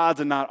it's God's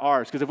and not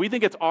ours. Because if we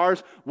think it's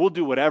ours, we'll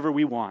do whatever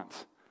we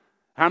want.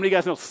 How many of you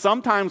guys know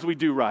sometimes we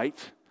do right,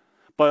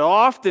 but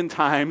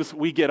oftentimes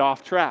we get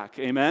off track,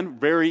 amen?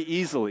 Very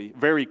easily,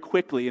 very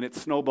quickly, and it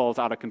snowballs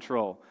out of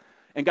control.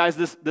 And guys,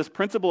 this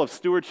principle of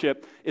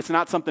stewardship, it's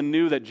not something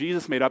new that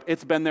Jesus made up.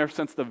 It's been there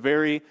since the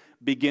very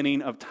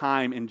beginning of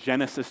time in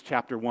Genesis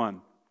chapter 1.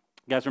 You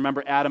guys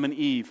remember Adam and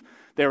Eve?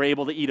 They were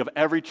able to eat of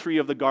every tree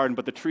of the garden,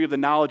 but the tree of the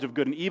knowledge of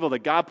good and evil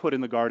that God put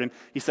in the garden,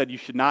 he said you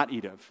should not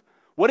eat of.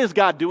 What is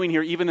God doing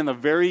here even in the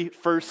very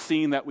first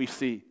scene that we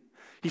see?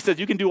 He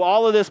says you can do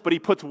all of this, but he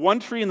puts one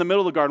tree in the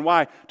middle of the garden.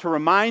 Why? To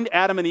remind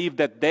Adam and Eve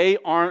that they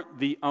aren't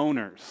the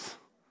owners.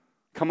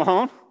 Come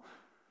on.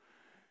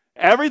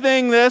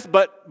 Everything this,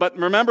 but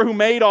remember who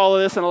made all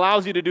of this and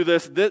allows you to do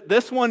this.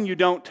 This one you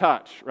don't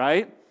touch,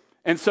 right?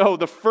 And so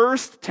the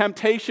first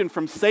temptation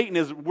from Satan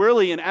is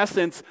really, in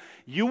essence,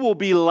 you will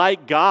be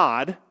like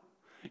God.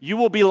 You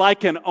will be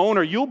like an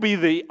owner. You'll be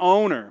the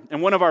owner.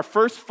 And one of our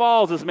first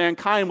falls as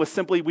mankind was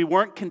simply we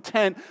weren't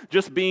content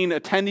just being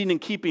attending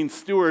and keeping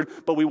steward,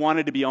 but we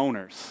wanted to be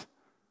owners.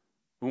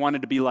 We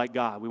wanted to be like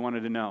God. We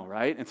wanted to know,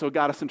 right? And so it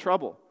got us in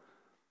trouble.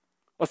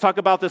 Let's talk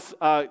about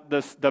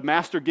the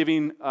master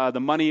giving the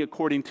money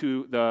according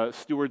to the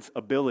steward's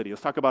ability.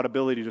 Let's talk about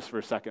ability just for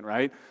a second,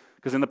 right?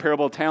 Because in the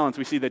parable of talents,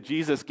 we see that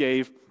Jesus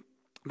gave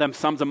them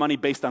sums of money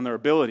based on their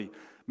ability.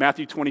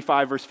 Matthew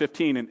 25, verse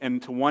 15,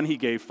 and to one he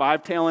gave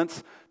 5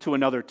 talents, to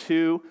another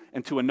 2,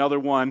 and to another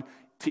 1,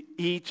 to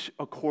each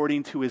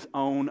according to his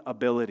own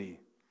ability.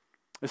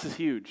 This is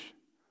huge.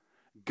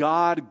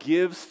 God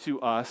gives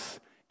to us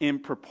in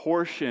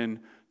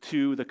proportion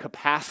to the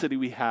capacity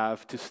we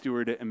have to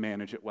steward it and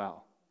manage it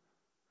well.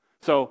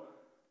 So,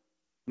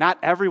 not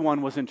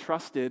everyone was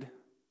entrusted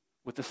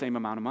with the same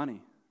amount of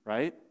money,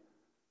 right?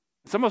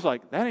 Some was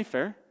like, that ain't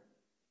fair.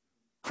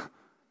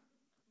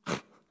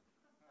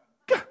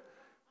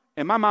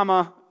 And my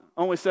mama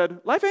always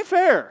said, life ain't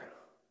fair.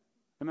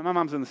 And my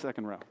mom's in the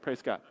second row,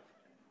 praise God.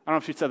 I don't know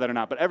if she said that or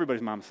not, but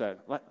everybody's mom said,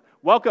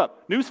 welcome,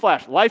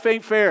 newsflash, life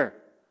ain't fair.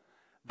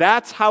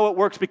 That's how it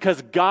works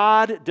because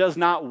God does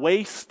not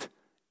waste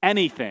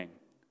anything.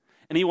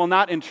 And he will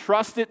not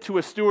entrust it to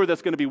a steward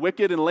that's going to be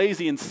wicked and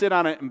lazy and sit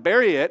on it and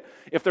bury it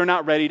if they're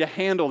not ready to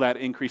handle that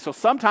increase. So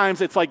sometimes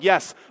it's like,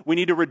 yes, we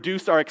need to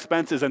reduce our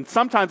expenses. And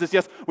sometimes it's,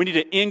 yes, we need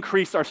to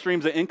increase our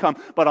streams of income.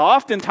 But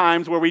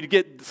oftentimes where we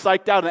get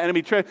psyched out in the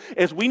enemy trip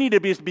is we need to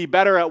be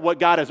better at what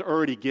God has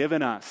already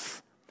given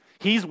us.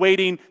 He's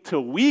waiting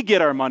till we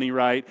get our money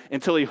right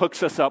until he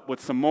hooks us up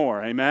with some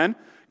more. Amen?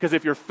 Because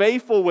if you're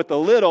faithful with a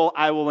little,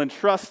 I will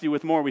entrust you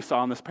with more, we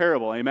saw in this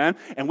parable, amen?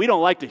 And we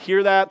don't like to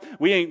hear that.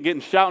 We ain't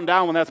getting shouting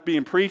down when that's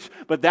being preached,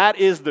 but that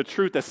is the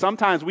truth, that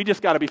sometimes we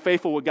just got to be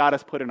faithful with what God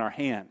has put in our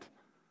hand,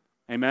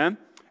 amen?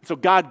 So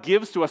God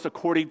gives to us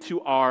according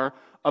to our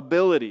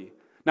ability.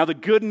 Now the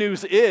good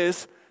news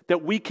is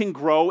that we can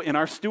grow in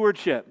our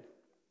stewardship,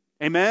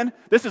 amen?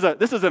 This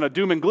isn't a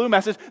doom and gloom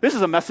message. This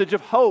is a message of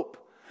hope.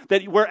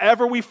 That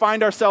wherever we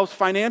find ourselves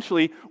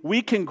financially,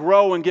 we can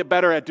grow and get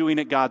better at doing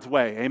it God's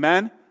way,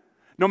 amen?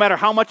 No matter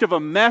how much of a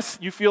mess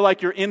you feel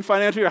like you're in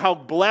financially or how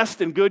blessed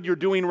and good you're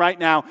doing right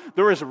now,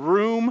 there is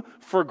room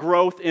for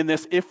growth in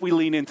this if we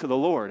lean into the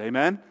Lord,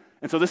 amen?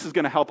 And so this is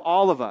going to help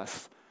all of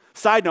us.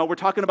 Side note, we're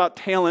talking about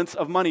talents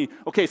of money.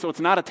 Okay, so it's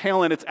not a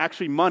talent, it's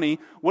actually money.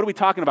 What are we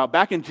talking about?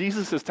 Back in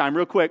Jesus' time,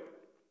 real quick,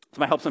 this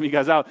might help some of you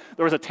guys out,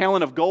 there was a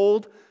talent of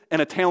gold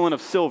and a talent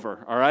of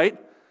silver, all right?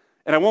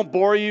 And I won't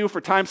bore you for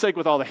time's sake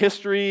with all the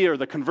history or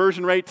the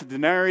conversion rate to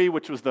denarii,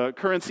 which was the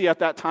currency at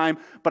that time,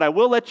 but I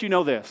will let you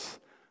know this.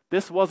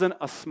 This wasn't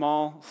a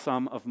small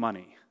sum of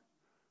money.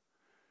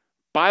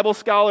 Bible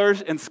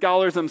scholars and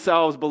scholars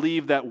themselves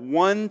believe that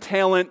 1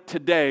 talent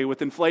today,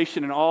 with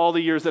inflation and all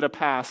the years that have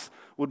passed,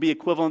 would be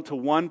equivalent to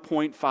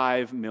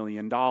 $1.5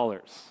 million.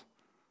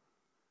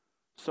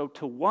 So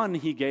to one,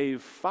 he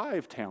gave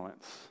 5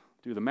 talents.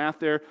 Do the math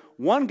there.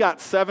 One got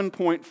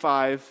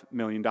 $7.5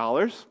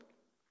 million.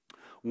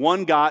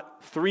 One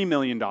got $3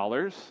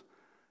 million.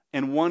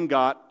 And one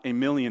got $1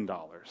 million.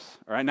 All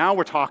right, now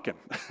we're talking.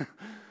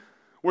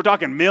 We're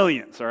talking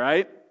millions, all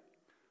right?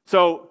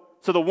 So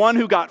the one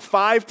who got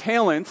 5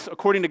 talents,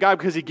 according to God,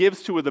 because he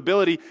gives to with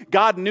ability,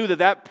 God knew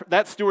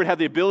that steward had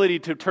the ability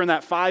to turn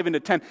that 5 into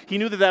 10. He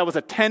knew that was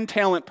a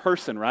 10-talent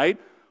person, right?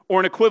 Or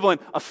an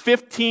equivalent, a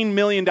 $15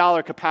 million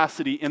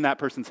capacity in that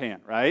person's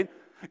hand, right?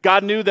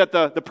 God knew that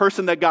the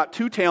person that got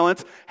 2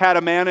 talents had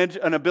to manage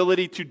an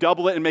ability to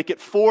double it and make it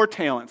 4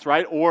 talents,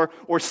 right? Or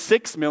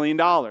 $6 million.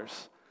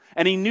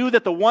 And he knew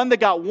that the one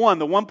that got 1,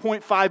 the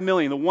 1.5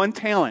 million, the 1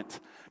 talent,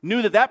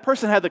 knew that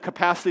person had the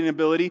capacity and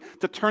ability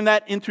to turn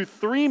that into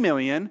 3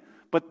 million,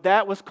 but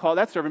that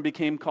servant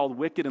became called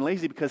wicked and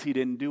lazy because he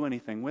didn't do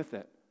anything with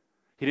it.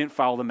 He didn't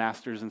follow the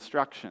master's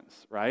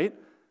instructions, right?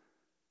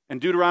 In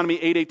Deuteronomy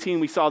 8:18,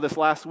 we saw this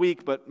last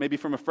week, but maybe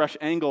from a fresh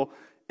angle,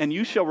 and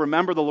you shall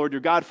remember the Lord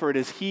your God, for it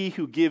is he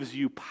who gives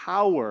you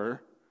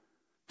power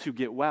to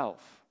get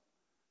wealth.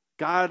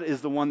 God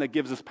is the one that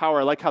gives us power.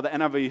 I like how the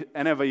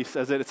NIV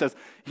says it. It says,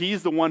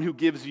 he's the one who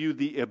gives you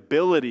the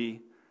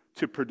ability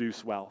to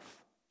produce wealth.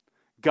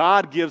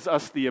 God gives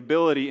us the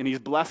ability, and he's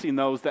blessing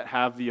those that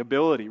have the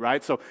ability,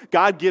 right? So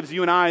God gives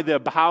you and I the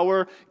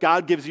power.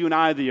 God gives you and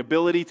I the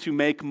ability to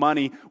make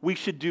money. We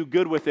should do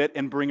good with it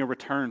and bring a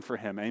return for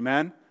him,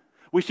 amen?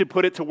 We should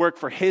put it to work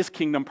for his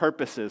kingdom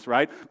purposes,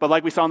 right? But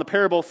like we saw in the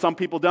parable, some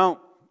people don't.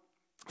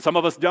 Some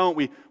of us don't.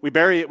 We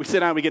bury it, we sit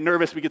down, we get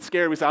nervous, we get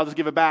scared, we say, I'll just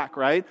give it back,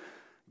 right?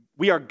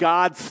 We are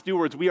God's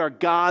stewards. We are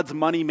God's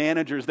money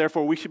managers.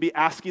 Therefore, we should be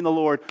asking the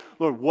Lord,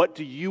 what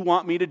do you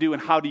want me to do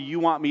and how do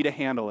you want me to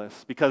handle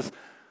this? Because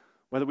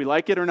whether we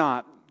like it or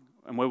not,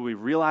 and whether we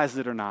realize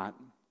it or not,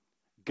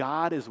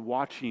 God is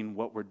watching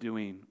what we're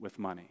doing with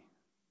money.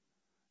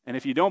 And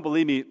if you don't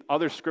believe me,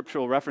 other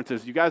scriptural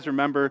references, you guys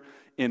remember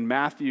in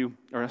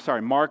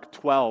Mark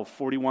 12,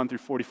 41 through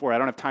 44, I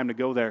don't have time to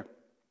go there.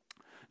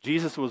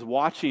 Jesus was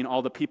watching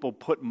all the people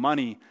put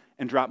money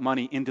and drop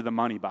money into the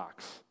money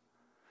box.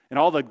 And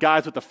all the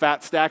guys with the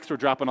fat stacks were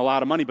dropping a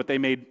lot of money, but they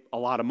made a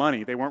lot of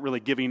money. They weren't really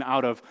giving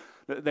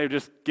they were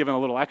just giving a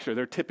little extra.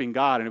 They're tipping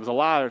God, and it was a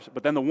lot.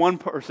 But then the one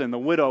person, the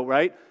widow,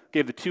 right,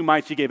 gave the 2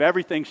 mites. She gave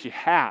everything she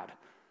had.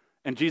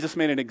 And Jesus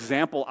made an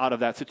example out of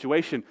that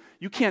situation.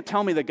 You can't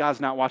tell me that God's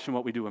not watching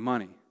what we do with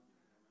money.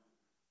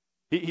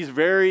 He's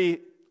very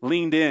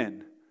leaned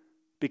in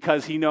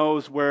because he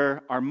knows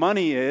where our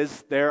money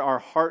is, there our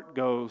heart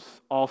goes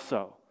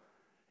also.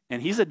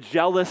 And he's a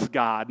jealous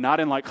God, not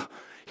in like,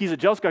 he's a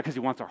jealous God because he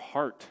wants our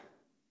heart.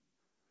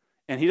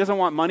 And he doesn't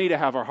want money to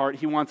have our heart.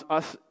 He wants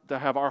us to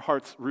have our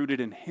hearts rooted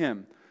in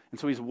him. And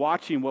so he's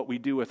watching what we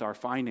do with our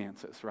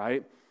finances,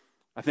 right?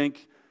 I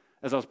think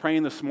as I was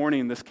praying this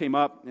morning, this came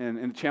up and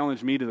it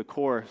challenged me to the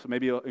core, so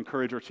maybe it'll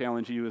encourage or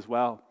challenge you as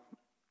well.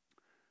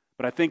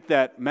 But I think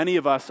that many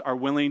of us are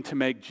willing to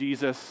make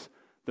Jesus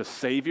the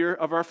Savior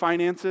of our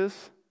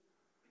finances,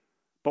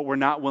 but we're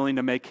not willing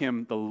to make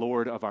him the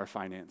Lord of our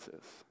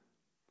finances.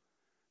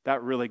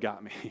 That really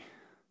got me,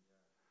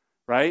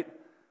 right?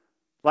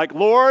 Like,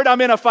 Lord, I'm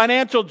in a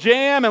financial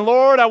jam, and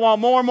Lord, I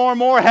want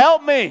more.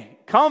 Help me.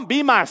 Come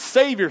be my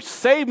Savior.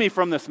 Save me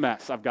from this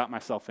mess I've got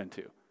myself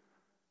into.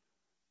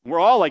 We're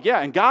all like,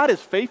 yeah, and God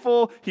is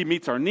faithful. He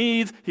meets our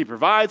needs. He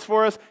provides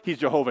for us. He's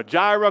Jehovah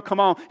Jireh. Come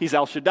on. He's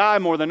El Shaddai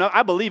more than enough.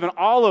 I believe in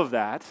all of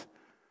that.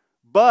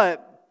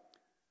 But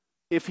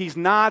if he's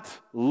not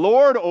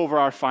Lord over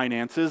our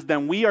finances,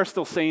 then we are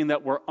still saying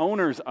that we're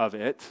owners of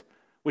it,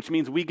 which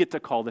means we get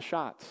to call the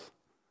shots.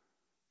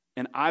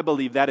 And I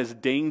believe that is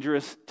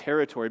dangerous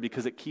territory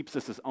because it keeps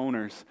us as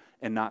owners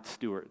and not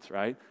stewards,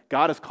 right?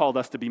 God has called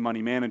us to be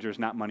money managers,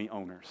 not money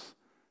owners.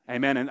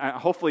 Amen. And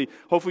hopefully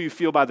you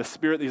feel by the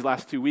Spirit these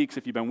last 2 weeks,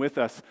 if you've been with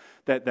us,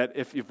 that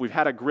if we've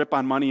had a grip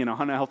on money in an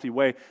unhealthy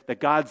way,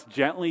 that God's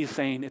gently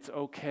saying it's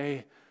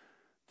okay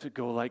to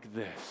go like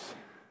this.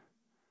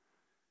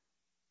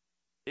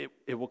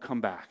 It will come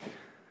back.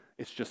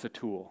 It's just a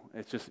tool.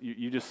 It's just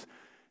you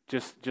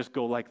just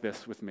go like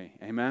this with me.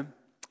 Amen.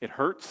 It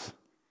hurts.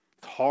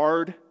 It's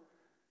hard.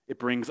 It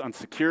brings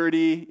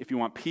insecurity. If you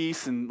want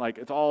peace, and like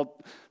it's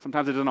all,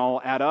 sometimes it doesn't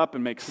all add up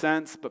and make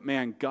sense, but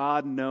man,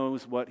 God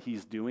knows what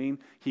he's doing.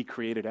 He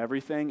created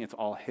everything. It's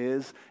all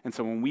his. And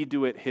so when we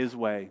do it his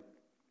way,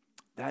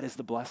 that is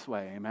the blessed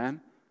way.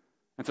 Amen.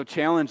 And so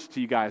challenge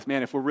to you guys,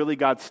 man, if we're really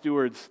God's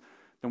stewards,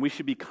 then we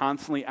should be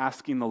constantly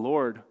asking the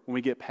Lord when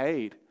we get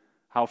paid,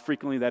 how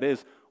frequently that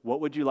is, what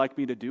would you like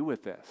me to do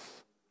with this?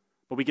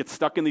 But we get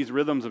stuck in these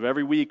rhythms of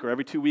every week or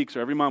every 2 weeks or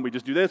every month. We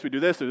just do this,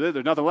 there's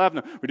nothing left.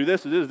 No, we do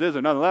this, there's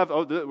nothing left.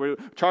 Oh, we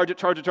charge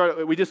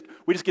it. We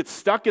just get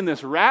stuck in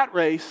this rat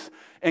race.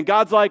 And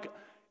God's like,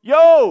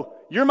 yo,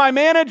 you're my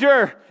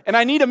manager, and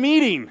I need a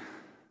meeting.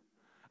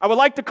 I would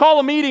like to call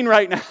a meeting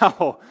right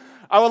now.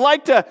 I would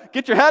like to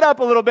get your head up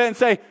a little bit and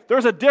say,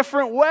 there's a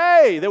different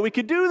way that we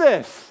could do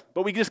this.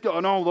 But we just go,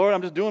 no, Lord,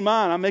 I'm just doing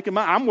mine. I'm making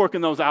mine. I'm working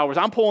those hours.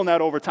 I'm pulling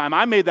that overtime.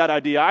 I made that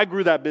idea. I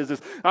grew that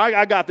business.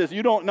 I got this.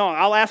 You don't know.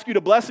 I'll ask you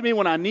to bless me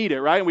when I need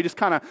it, right? And we just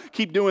kind of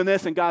keep doing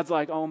this, and God's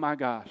like, oh my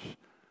gosh.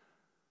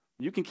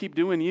 You can keep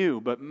doing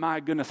you, but my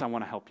goodness, I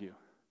want to help you.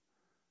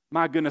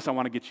 My goodness, I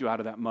want to get you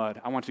out of that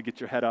mud. I want you to get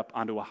your head up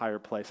onto a higher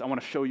place. I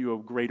want to show you a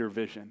greater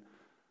vision.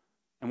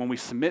 And when we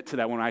submit to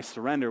that, when I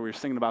surrender, we were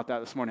singing about that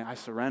this morning, I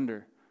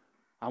surrender.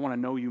 I want to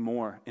know you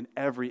more in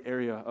every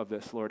area of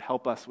this, Lord.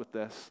 Help us with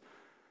this.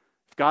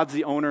 If God's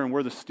the owner and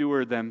we're the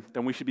steward, then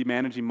we should be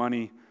managing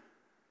money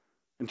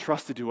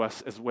entrusted to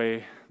us as the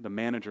way the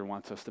manager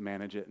wants us to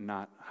manage it and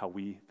not how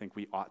we think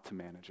we ought to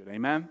manage it.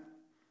 Amen?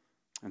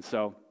 And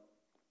so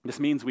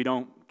this means we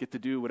don't get to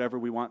do whatever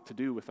we want to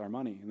do with our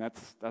money. And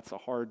that's a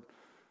hard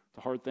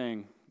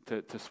thing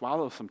to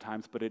swallow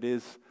sometimes, but it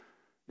is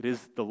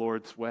the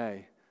Lord's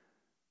way.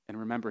 And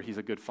remember, he's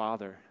a good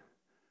father.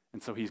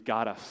 And so he's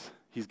got us.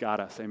 He's got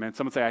us. Amen.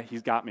 Someone say,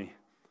 he's got me.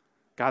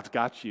 God's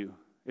got you.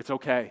 It's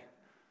okay.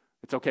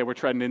 It's okay. We're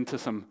treading into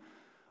some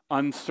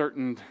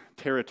uncertain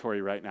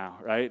territory right now,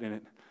 right?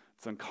 And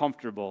it's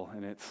uncomfortable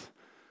and it's,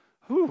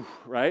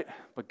 right?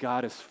 But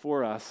God is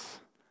for us,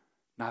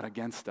 not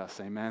against us.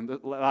 Amen. The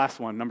last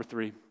one, number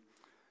 3.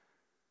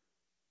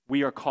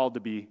 We are called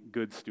to be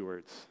good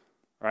stewards.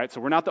 All right.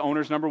 So we're not the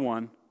owners, number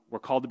 1. We're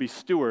called to be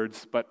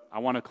stewards, but I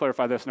want to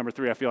clarify this. Number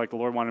 3, I feel like the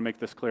Lord wanted to make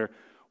this clear.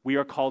 We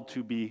are called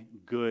to be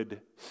good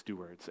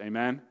stewards.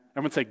 Amen?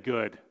 Everyone say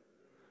good.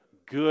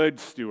 Good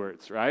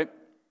stewards, right?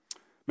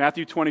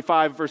 Matthew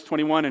 25, verse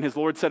 21, and his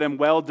Lord said to him,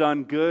 well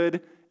done,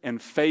 good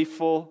and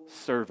faithful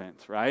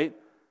servant, right?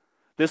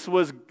 This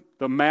was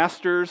the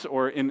master's,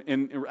 or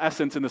in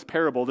essence, in this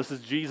parable, this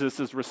is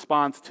Jesus'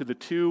 response to the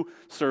 2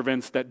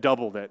 servants that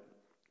doubled it,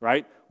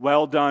 right?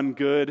 Well done,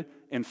 good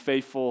and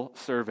faithful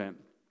servant.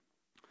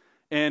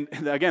 And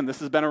again, this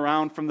has been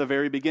around from the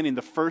very beginning.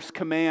 The first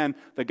command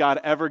that God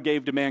ever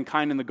gave to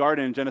mankind in the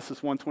garden in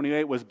Genesis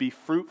 1:28 was be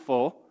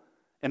fruitful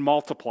and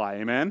multiply.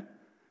 Amen?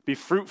 Be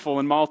fruitful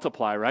and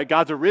multiply, right?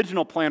 God's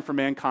original plan for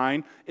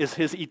mankind is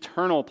his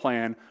eternal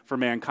plan for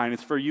mankind.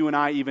 It's for you and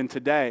I even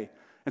today.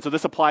 And so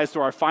this applies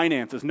to our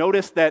finances.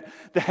 Notice that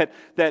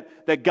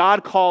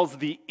God calls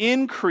the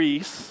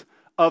increase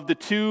of the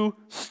 2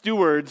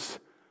 stewards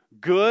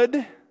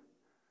good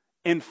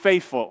and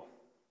faithful.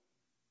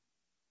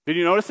 Did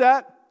you notice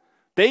that?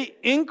 They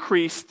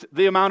increased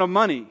the amount of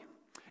money,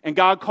 and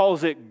God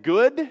calls it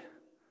good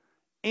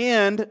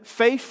and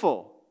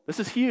faithful. This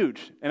is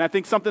huge, and I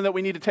think something that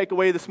we need to take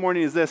away this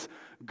morning is this: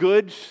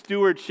 good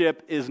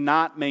stewardship is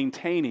not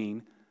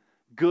maintaining,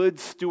 good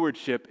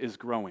stewardship is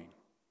growing.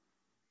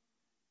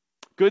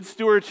 Good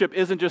stewardship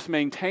isn't just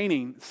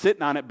maintaining,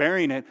 sitting on it,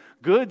 burying it.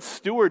 Good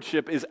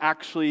stewardship is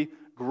actually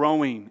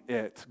growing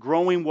it,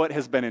 growing what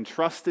has been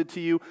entrusted to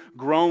you,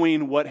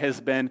 growing what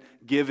has been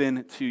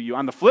given to you.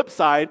 On the flip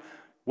side,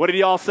 what did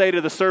he all say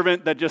to the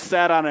servant that just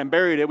sat on it and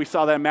buried it? We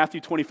saw that in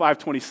Matthew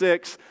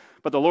 25:26.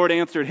 But the Lord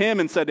answered him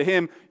and said to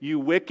him, "You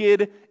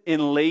wicked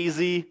and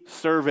lazy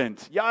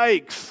servant."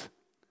 Yikes.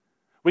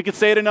 We could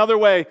say it another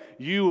way.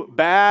 You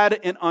bad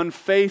and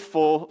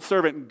unfaithful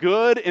servant.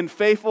 Good and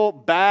faithful,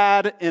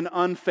 bad and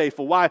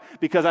unfaithful. Why?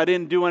 Because I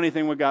didn't do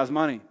anything with God's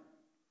money.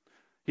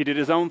 He did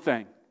his own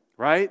thing,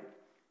 right?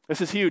 This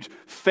is huge.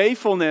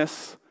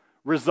 Faithfulness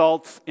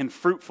results in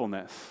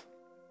fruitfulness.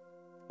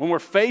 When we're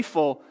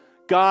faithful,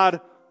 God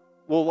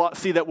will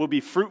see that we'll be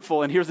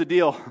fruitful. And here's the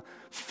deal.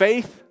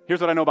 Faith, here's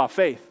what I know about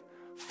faith.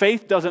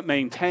 Faith doesn't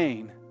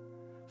maintain.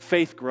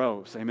 Faith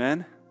grows.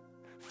 Amen?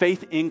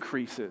 Faith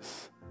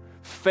increases.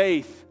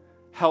 Faith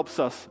helps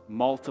us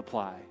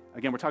multiply.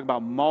 Again, we're talking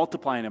about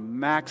multiplying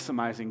and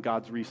maximizing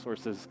God's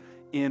resources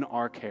in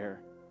our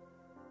care.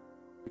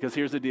 Because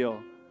here's the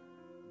deal.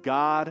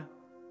 God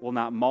will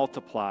not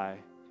multiply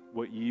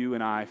what you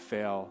and I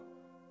fail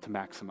to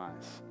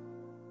maximize.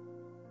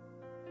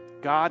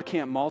 God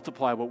can't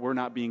multiply what we're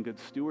not being good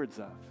stewards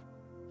of.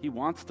 He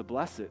wants to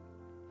bless it.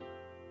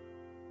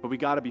 But we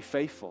got to be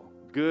faithful.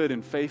 Good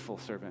and faithful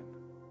servant.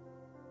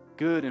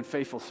 Good and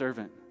faithful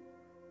servant.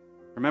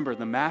 Remember,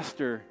 the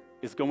master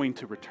is going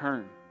to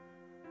return,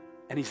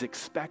 and he's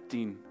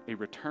expecting a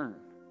return.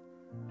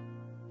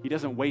 He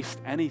doesn't waste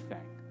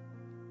anything.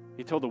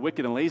 He told the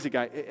wicked and lazy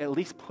guy, at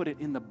least put it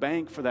in the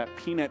bank for that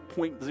peanut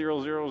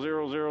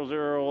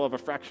 0.00000 of a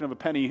fraction of a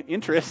penny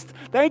interest.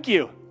 Thank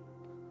you.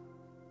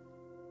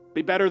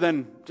 Be better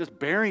than just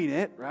burying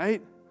it,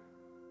 right?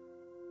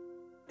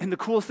 And the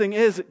coolest thing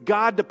is,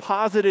 God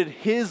deposited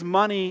his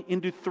money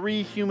into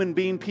 3 human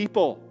being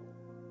people.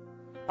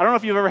 I don't know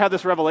if you've ever had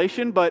this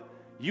revelation, but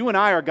you and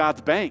I are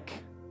God's bank.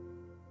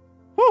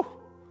 Woo!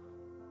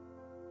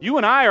 You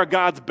and I are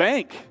God's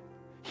bank.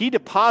 He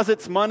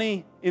deposits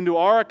money into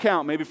our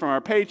account, maybe from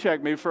our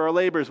paycheck, maybe for our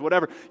labors,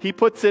 whatever. He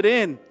puts it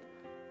in,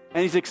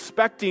 and he's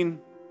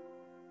expecting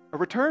a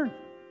return.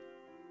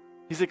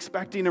 He's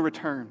expecting a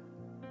return.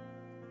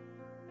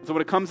 So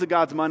when it comes to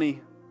God's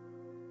money,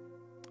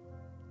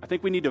 I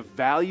think we need to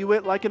value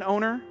it like an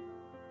owner,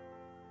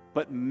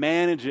 but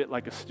manage it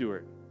like a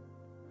steward.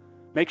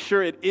 Make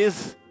sure it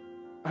is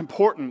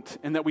important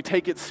and that we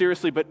take it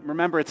seriously, but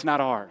remember, it's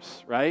not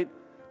ours, right?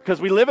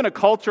 Because we live in a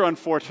culture,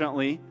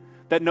 unfortunately,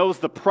 that knows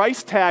the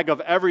price tag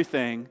of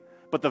everything,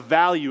 but the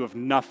value of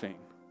nothing.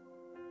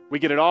 We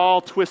get it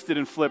all twisted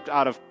and flipped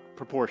out of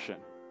proportion.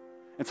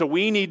 And so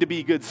we need to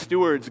be good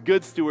stewards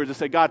to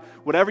say, God,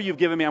 whatever you've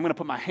given me, I'm going to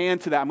put my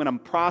hand to that. I'm going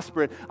to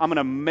prosper it. I'm going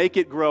to make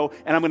it grow,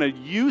 and I'm going to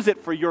use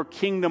it for your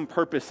kingdom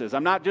purposes.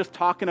 I'm not just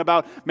talking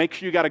about make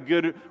sure you got a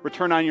good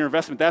return on your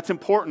investment. That's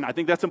important. I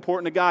think that's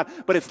important to God.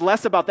 But it's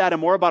less about that and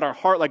more about our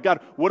heart. Like,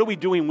 God, what are we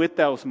doing with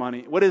those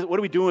money? What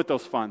are we doing with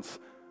those funds?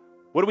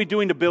 What are we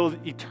doing to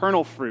build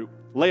eternal fruit?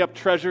 Lay up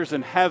treasures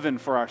in heaven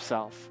for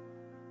ourselves.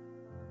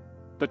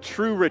 The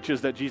true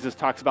riches that Jesus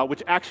talks about,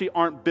 which actually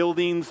aren't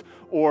buildings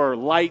or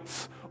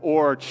lights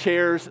or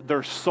chairs,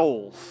 they're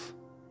souls.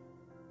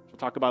 We'll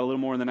talk about it a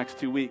little more in the next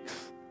 2 weeks.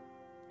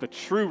 The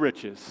true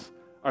riches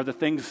are the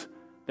things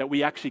that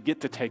we actually get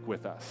to take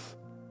with us.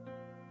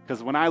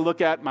 Because when I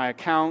look at my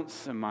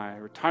accounts and my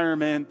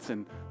retirement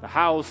and the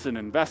house and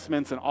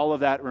investments and all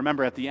of that,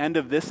 remember, at the end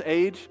of this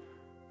age,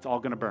 it's all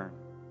going to burn.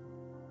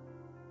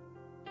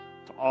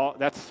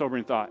 That's a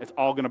sobering thought. It's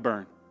all going to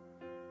burn.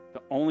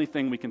 The only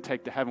thing we can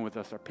take to heaven with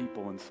us are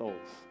people and souls.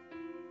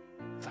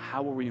 So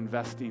how are we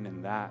investing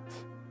in that?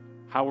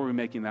 How are we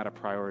making that a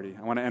priority?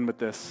 I want to end with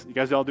this. You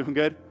guys all doing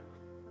good?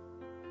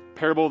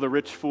 Parable of the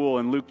rich fool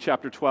in Luke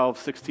chapter 12,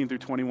 16 through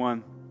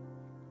 21.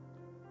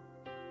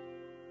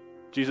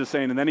 Jesus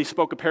saying, and then he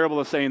spoke a parable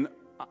of saying,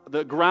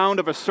 the ground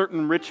of a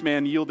certain rich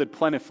man yielded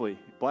plentifully.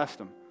 He blessed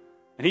him.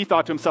 And he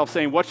thought to himself,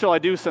 saying, what shall I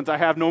do since I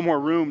have no more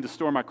room to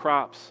store my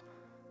crops?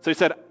 So he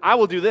said, I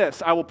will do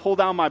this. I will pull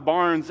down my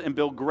barns and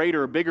build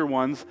greater, bigger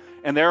ones,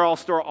 and there I'll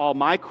store all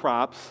my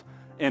crops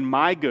and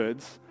my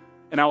goods.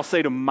 And I will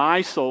say to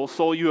my soul,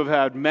 soul, you have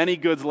had many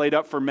goods laid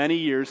up for many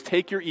years.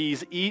 Take your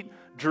ease, eat,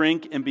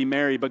 drink, and be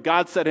merry. But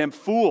God said to him,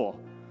 fool,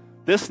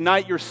 this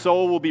night your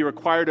soul will be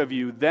required of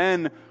you.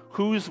 Then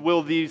whose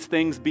will these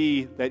things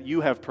be that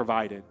you have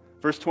provided?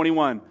 Verse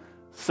 21,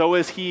 so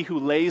is he who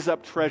lays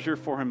up treasure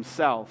for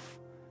himself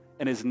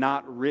and is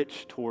not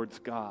rich towards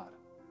God.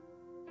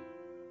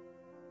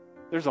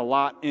 There's a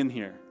lot in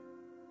here.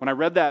 When I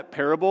read that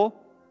parable,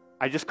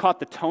 I just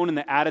caught the tone and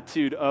the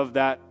attitude of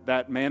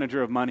that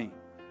manager of money.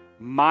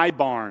 My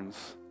barns,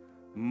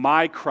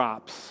 my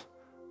crops,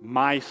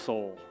 my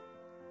soul.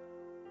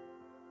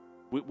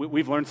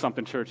 We've learned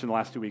something, church, in the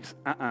last 2 weeks.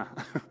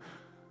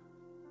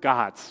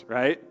 God's,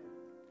 right?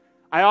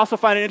 I also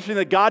find it interesting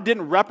that God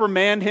didn't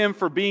reprimand him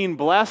for being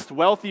blessed,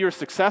 wealthy, or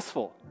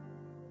successful.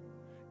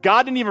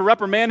 God didn't even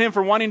reprimand him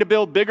for wanting to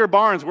build bigger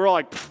barns. We're all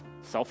like,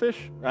 selfish,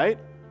 right?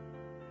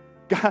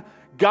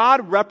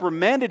 God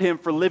reprimanded him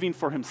for living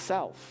for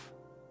himself,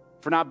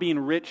 for not being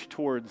rich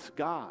towards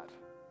God,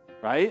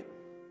 right?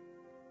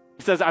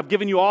 He says, I've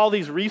given you all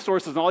these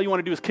resources, and all you want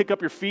to do is kick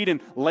up your feet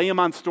and lay them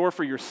on store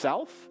for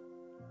yourself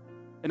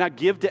and not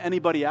give to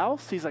anybody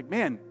else. He's like,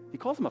 man, he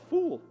calls him a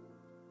fool.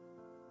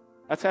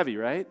 That's heavy,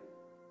 right?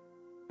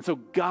 And so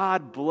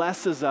God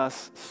blesses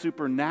us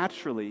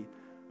supernaturally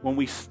when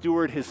we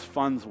steward his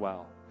funds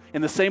well.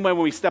 In the same way,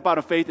 when we step out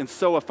of faith and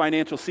sow a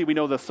financial seed, we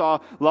know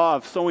the law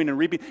of sowing and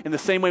reaping. In the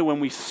same way, when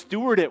we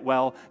steward it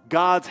well,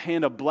 God's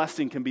hand of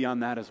blessing can be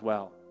on that as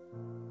well.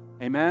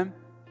 Amen?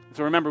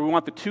 So remember, we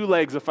want the two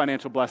legs of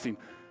financial blessing.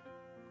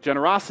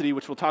 Generosity,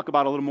 which we'll talk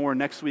about a little more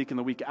next week and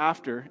the week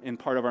after in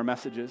part of our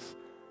messages,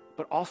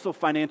 but also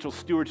financial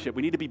stewardship.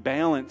 We need to be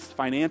balanced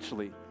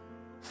financially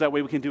so that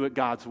way we can do it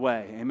God's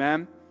way.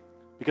 Amen?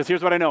 Because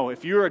here's what I know.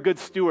 If you're a good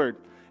steward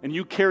and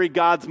you carry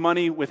God's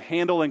money with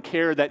handle and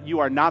care, that you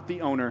are not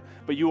the owner,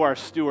 but you are a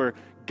steward,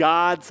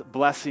 God's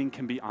blessing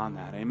can be on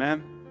that.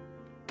 Amen?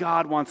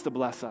 God wants to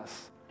bless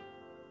us.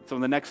 So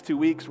in the next 2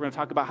 weeks, we're going to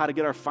talk about how to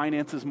get our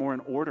finances more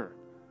in order,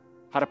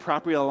 how to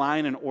properly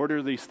align and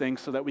order these things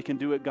so that we can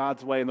do it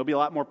God's way. And there'll be a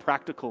lot more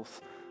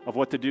practicals of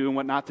what to do and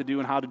what not to do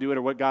and how to do it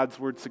or what God's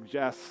word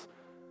suggests.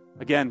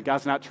 Again,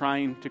 God's not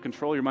trying to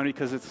control your money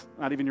because it's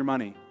not even your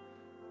money.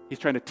 He's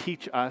trying to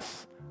teach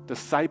us,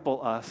 disciple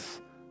us,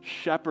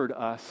 shepherd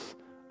us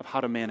of how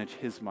to manage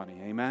his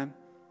money. Amen?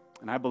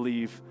 And I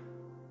believe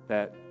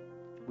that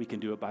we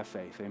can do it by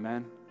faith.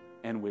 Amen?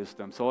 And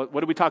wisdom. So what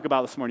did we talk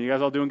about this morning? You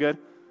guys all doing good?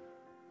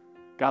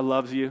 God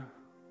loves you.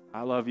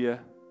 I love you.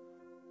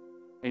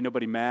 Ain't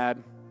nobody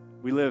mad.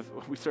 We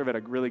serve at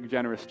a really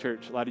generous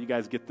church. A lot of you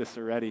guys get this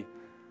already.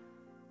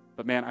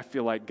 But man, I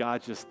feel like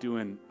God's just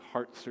doing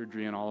heart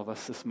surgery in all of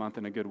us this month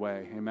in a good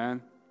way.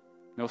 Amen?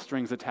 No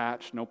strings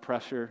attached, no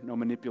pressure, no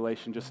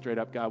manipulation, just straight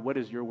up, God, what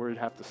does your word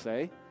have to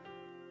say?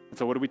 And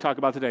so what did we talk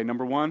about today?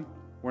 Number one,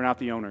 we're not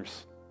the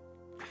owners.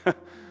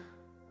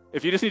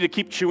 If you just need to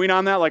keep chewing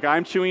on that like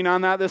I'm chewing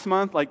on that this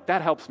month, like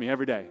that helps me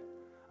every day.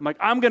 I'm like,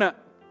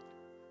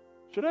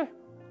 should I?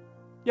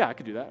 Yeah, I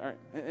could do that. All right.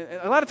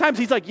 And a lot of times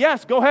he's like,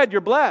 yes, go ahead,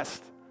 you're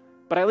blessed.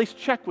 But I at least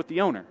check with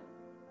the owner.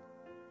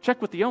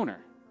 Check with the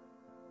owner.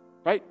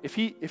 Right? If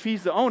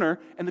he's the owner,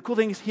 and the cool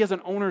thing is he has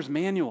an owner's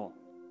manual.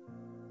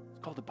 It's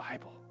called the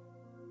Bible.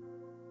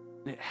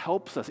 And it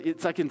helps us.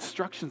 It's like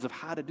instructions of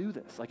how to do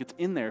this. Like it's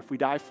in there if we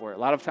die for it. A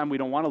lot of time we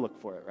don't want to look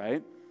for it,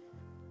 right?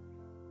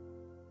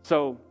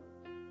 So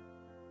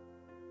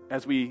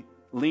as we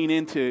lean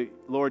into,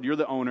 Lord, you're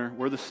the owner,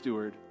 we're the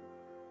steward,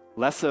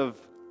 less of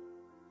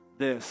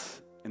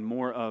this and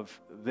more of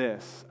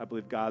this, I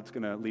believe God's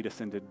going to lead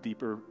us into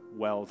deeper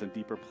wells and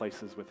deeper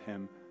places with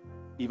him,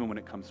 even when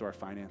it comes to our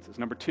finances.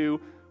 Number two,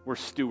 we're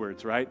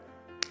stewards, right?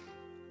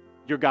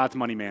 You're God's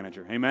money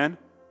manager. Amen?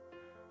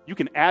 You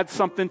can add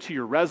something to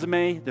your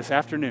resume this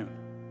afternoon.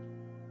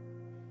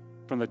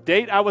 From the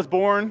date I was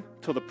born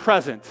till the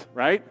present,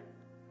 right?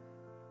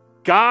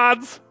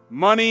 God's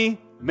money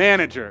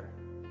manager.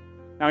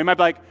 Now, he might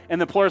be like,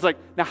 and the employer's like,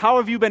 now how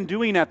have you been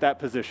doing at that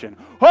position?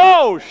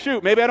 Oh,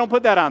 shoot, maybe I don't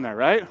put that on there,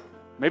 right?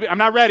 Maybe I'm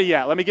not ready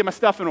yet. Let me get my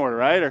stuff in order,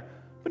 right? Or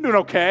I'm doing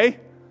okay.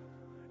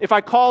 If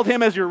I called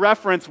him as your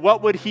reference,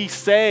 what would he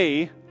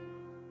say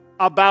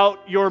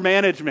about your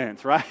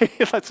management, right?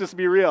 Let's just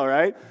be real,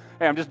 right?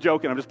 Hey, I'm just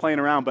joking. I'm just playing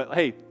around. But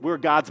hey, we're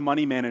God's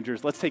money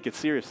managers. Let's take it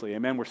seriously.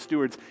 Amen. We're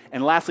stewards.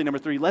 And lastly, number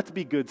three, let's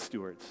be good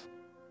stewards.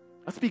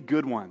 Let's be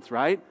good ones,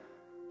 right?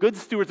 Good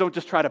stewards don't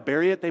just try to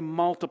bury it. They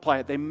multiply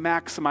it. They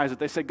maximize it.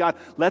 They say, God,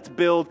 let's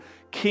build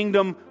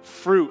kingdom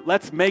fruit.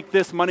 Let's make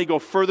this money go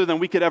further than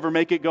we could ever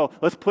make it go.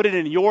 Let's put it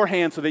in your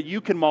hands so that you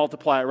can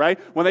multiply it, right?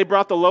 When they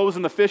brought the loaves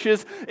and the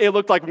fishes, it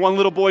looked like one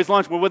little boy's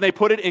lunch. But when they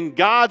put it in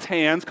God's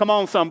hands, come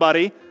on,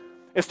 somebody,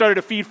 it started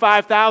to feed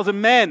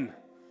 5,000 men,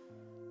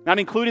 not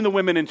including the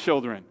women and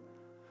children.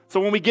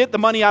 So when we get the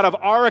money out of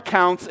our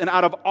accounts and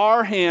out of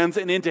our hands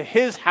and into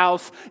his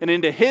house and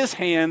into his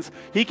hands,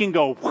 he can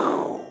go,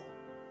 whew.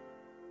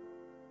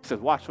 He says,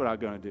 watch what I'm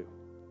going to do.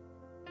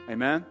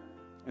 Amen?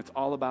 It's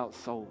all about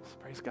souls.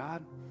 Praise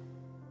God.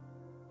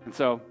 And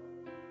so,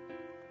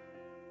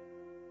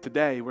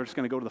 today, we're just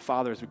going to go to the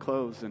Father as we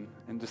close and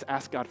just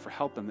ask God for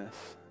help in this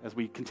as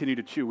we continue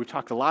to chew. We've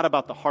talked a lot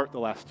about the heart the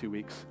last 2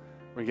 weeks.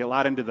 We're going to get a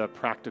lot into the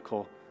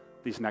practical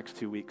these next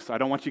 2 weeks. So I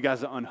don't want you guys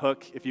to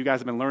unhook. If you guys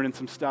have been learning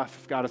some stuff,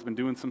 if God has been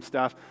doing some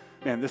stuff,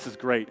 man, this is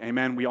great.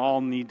 Amen. We all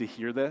need to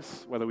hear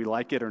this, whether we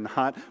like it or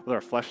not, whether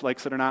our flesh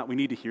likes it or not. We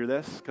need to hear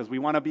this because we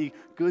want to be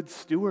good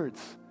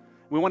stewards.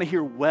 We want to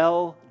hear,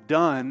 well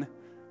done,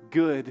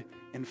 good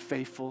and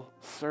faithful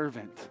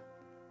servant.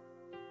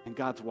 And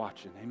God's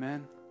watching.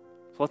 Amen.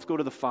 So let's go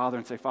to the Father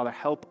and say, Father,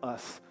 help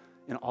us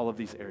in all of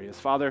these areas.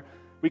 Father,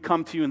 we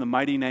come to you in the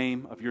mighty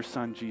name of your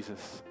Son,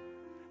 Jesus.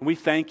 And we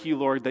thank you,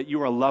 Lord, that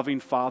you are a loving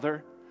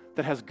Father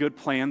that has good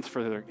plans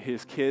for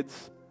his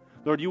kids.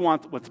 Lord, you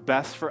want what's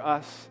best for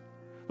us.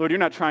 Lord, you're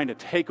not trying to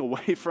take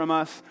away from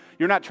us.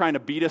 You're not trying to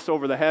beat us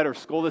over the head or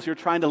scold us. You're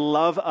trying to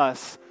love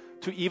us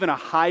to even a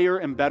higher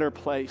and better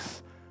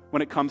place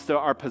when it comes to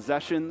our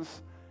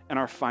possessions and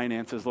our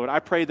finances, Lord. I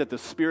pray that the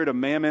spirit of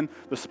mammon,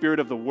 the spirit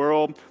of the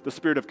world, the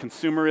spirit of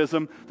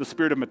consumerism, the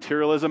spirit of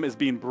materialism is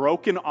being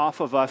broken off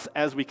of us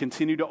as we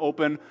continue to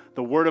open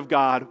the Word of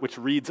God, which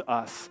reads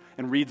us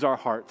and reads our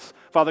hearts.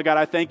 Father God,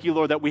 I thank you,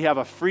 Lord, that we have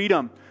a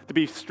freedom to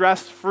be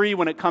stress-free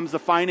when it comes to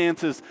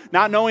finances,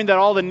 not knowing that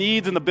all the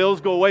needs and the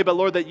bills go away, but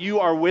Lord, that you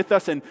are with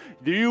us and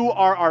you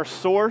are our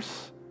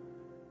source.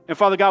 And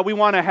Father God, we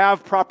want to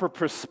have proper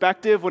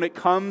perspective when it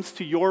comes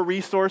to your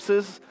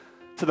resources,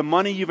 to the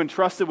money you've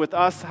entrusted with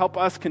us. Help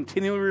us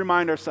continually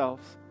remind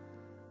ourselves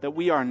that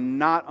we are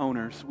not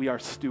owners, we are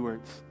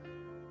stewards.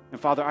 And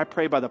Father, I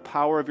pray by the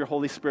power of your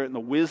Holy Spirit and the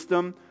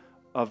wisdom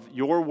of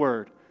your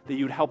word that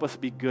you'd help us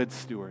be good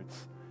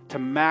stewards, to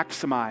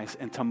maximize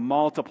and to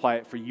multiply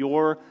it for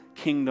your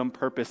kingdom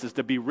purposes,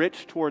 to be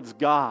rich towards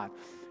God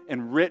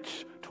and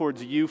rich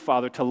towards you,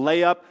 Father, to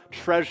lay up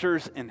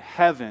treasures in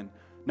heaven,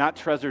 not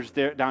treasures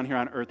down here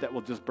on earth that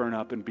will just burn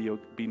up and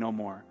be no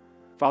more.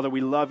 Father,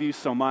 we love you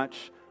so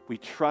much. We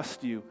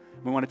trust you.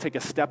 We want to take a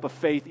step of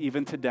faith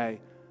even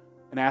today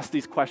and ask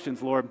these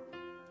questions, Lord.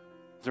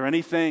 Is there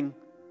anything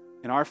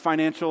in our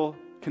financial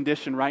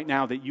condition right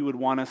now that you would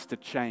want us to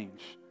change?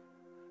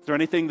 Is there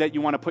anything that you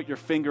want to put your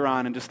finger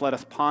on and just let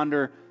us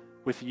ponder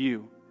with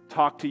you,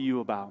 talk to you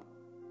about?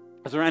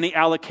 Is there any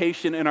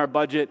allocation in our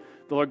budget,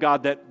 Lord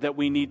God, that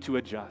we need to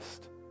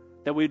adjust?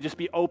 That we would just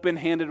be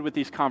open-handed with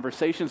these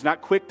conversations,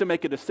 not quick to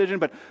make a decision,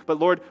 but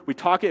Lord, we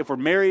talk it, if we're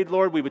married,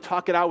 Lord, we would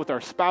talk it out with our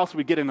spouse,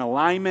 we get in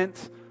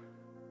alignment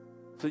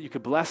so that you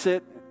could bless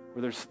it.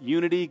 Where there's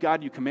unity,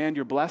 God, you command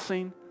your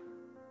blessing.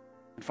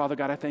 And Father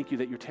God, I thank you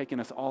that you're taking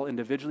us all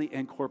individually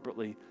and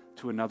corporately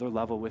to another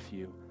level with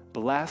you.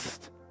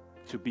 Blessed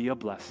to be a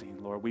blessing,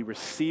 Lord. We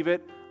receive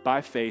it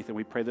by faith, and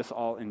we pray this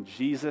all in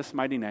Jesus'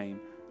 mighty name.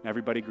 And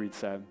everybody agreed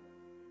said,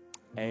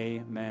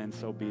 amen.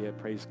 So be it.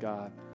 Praise God.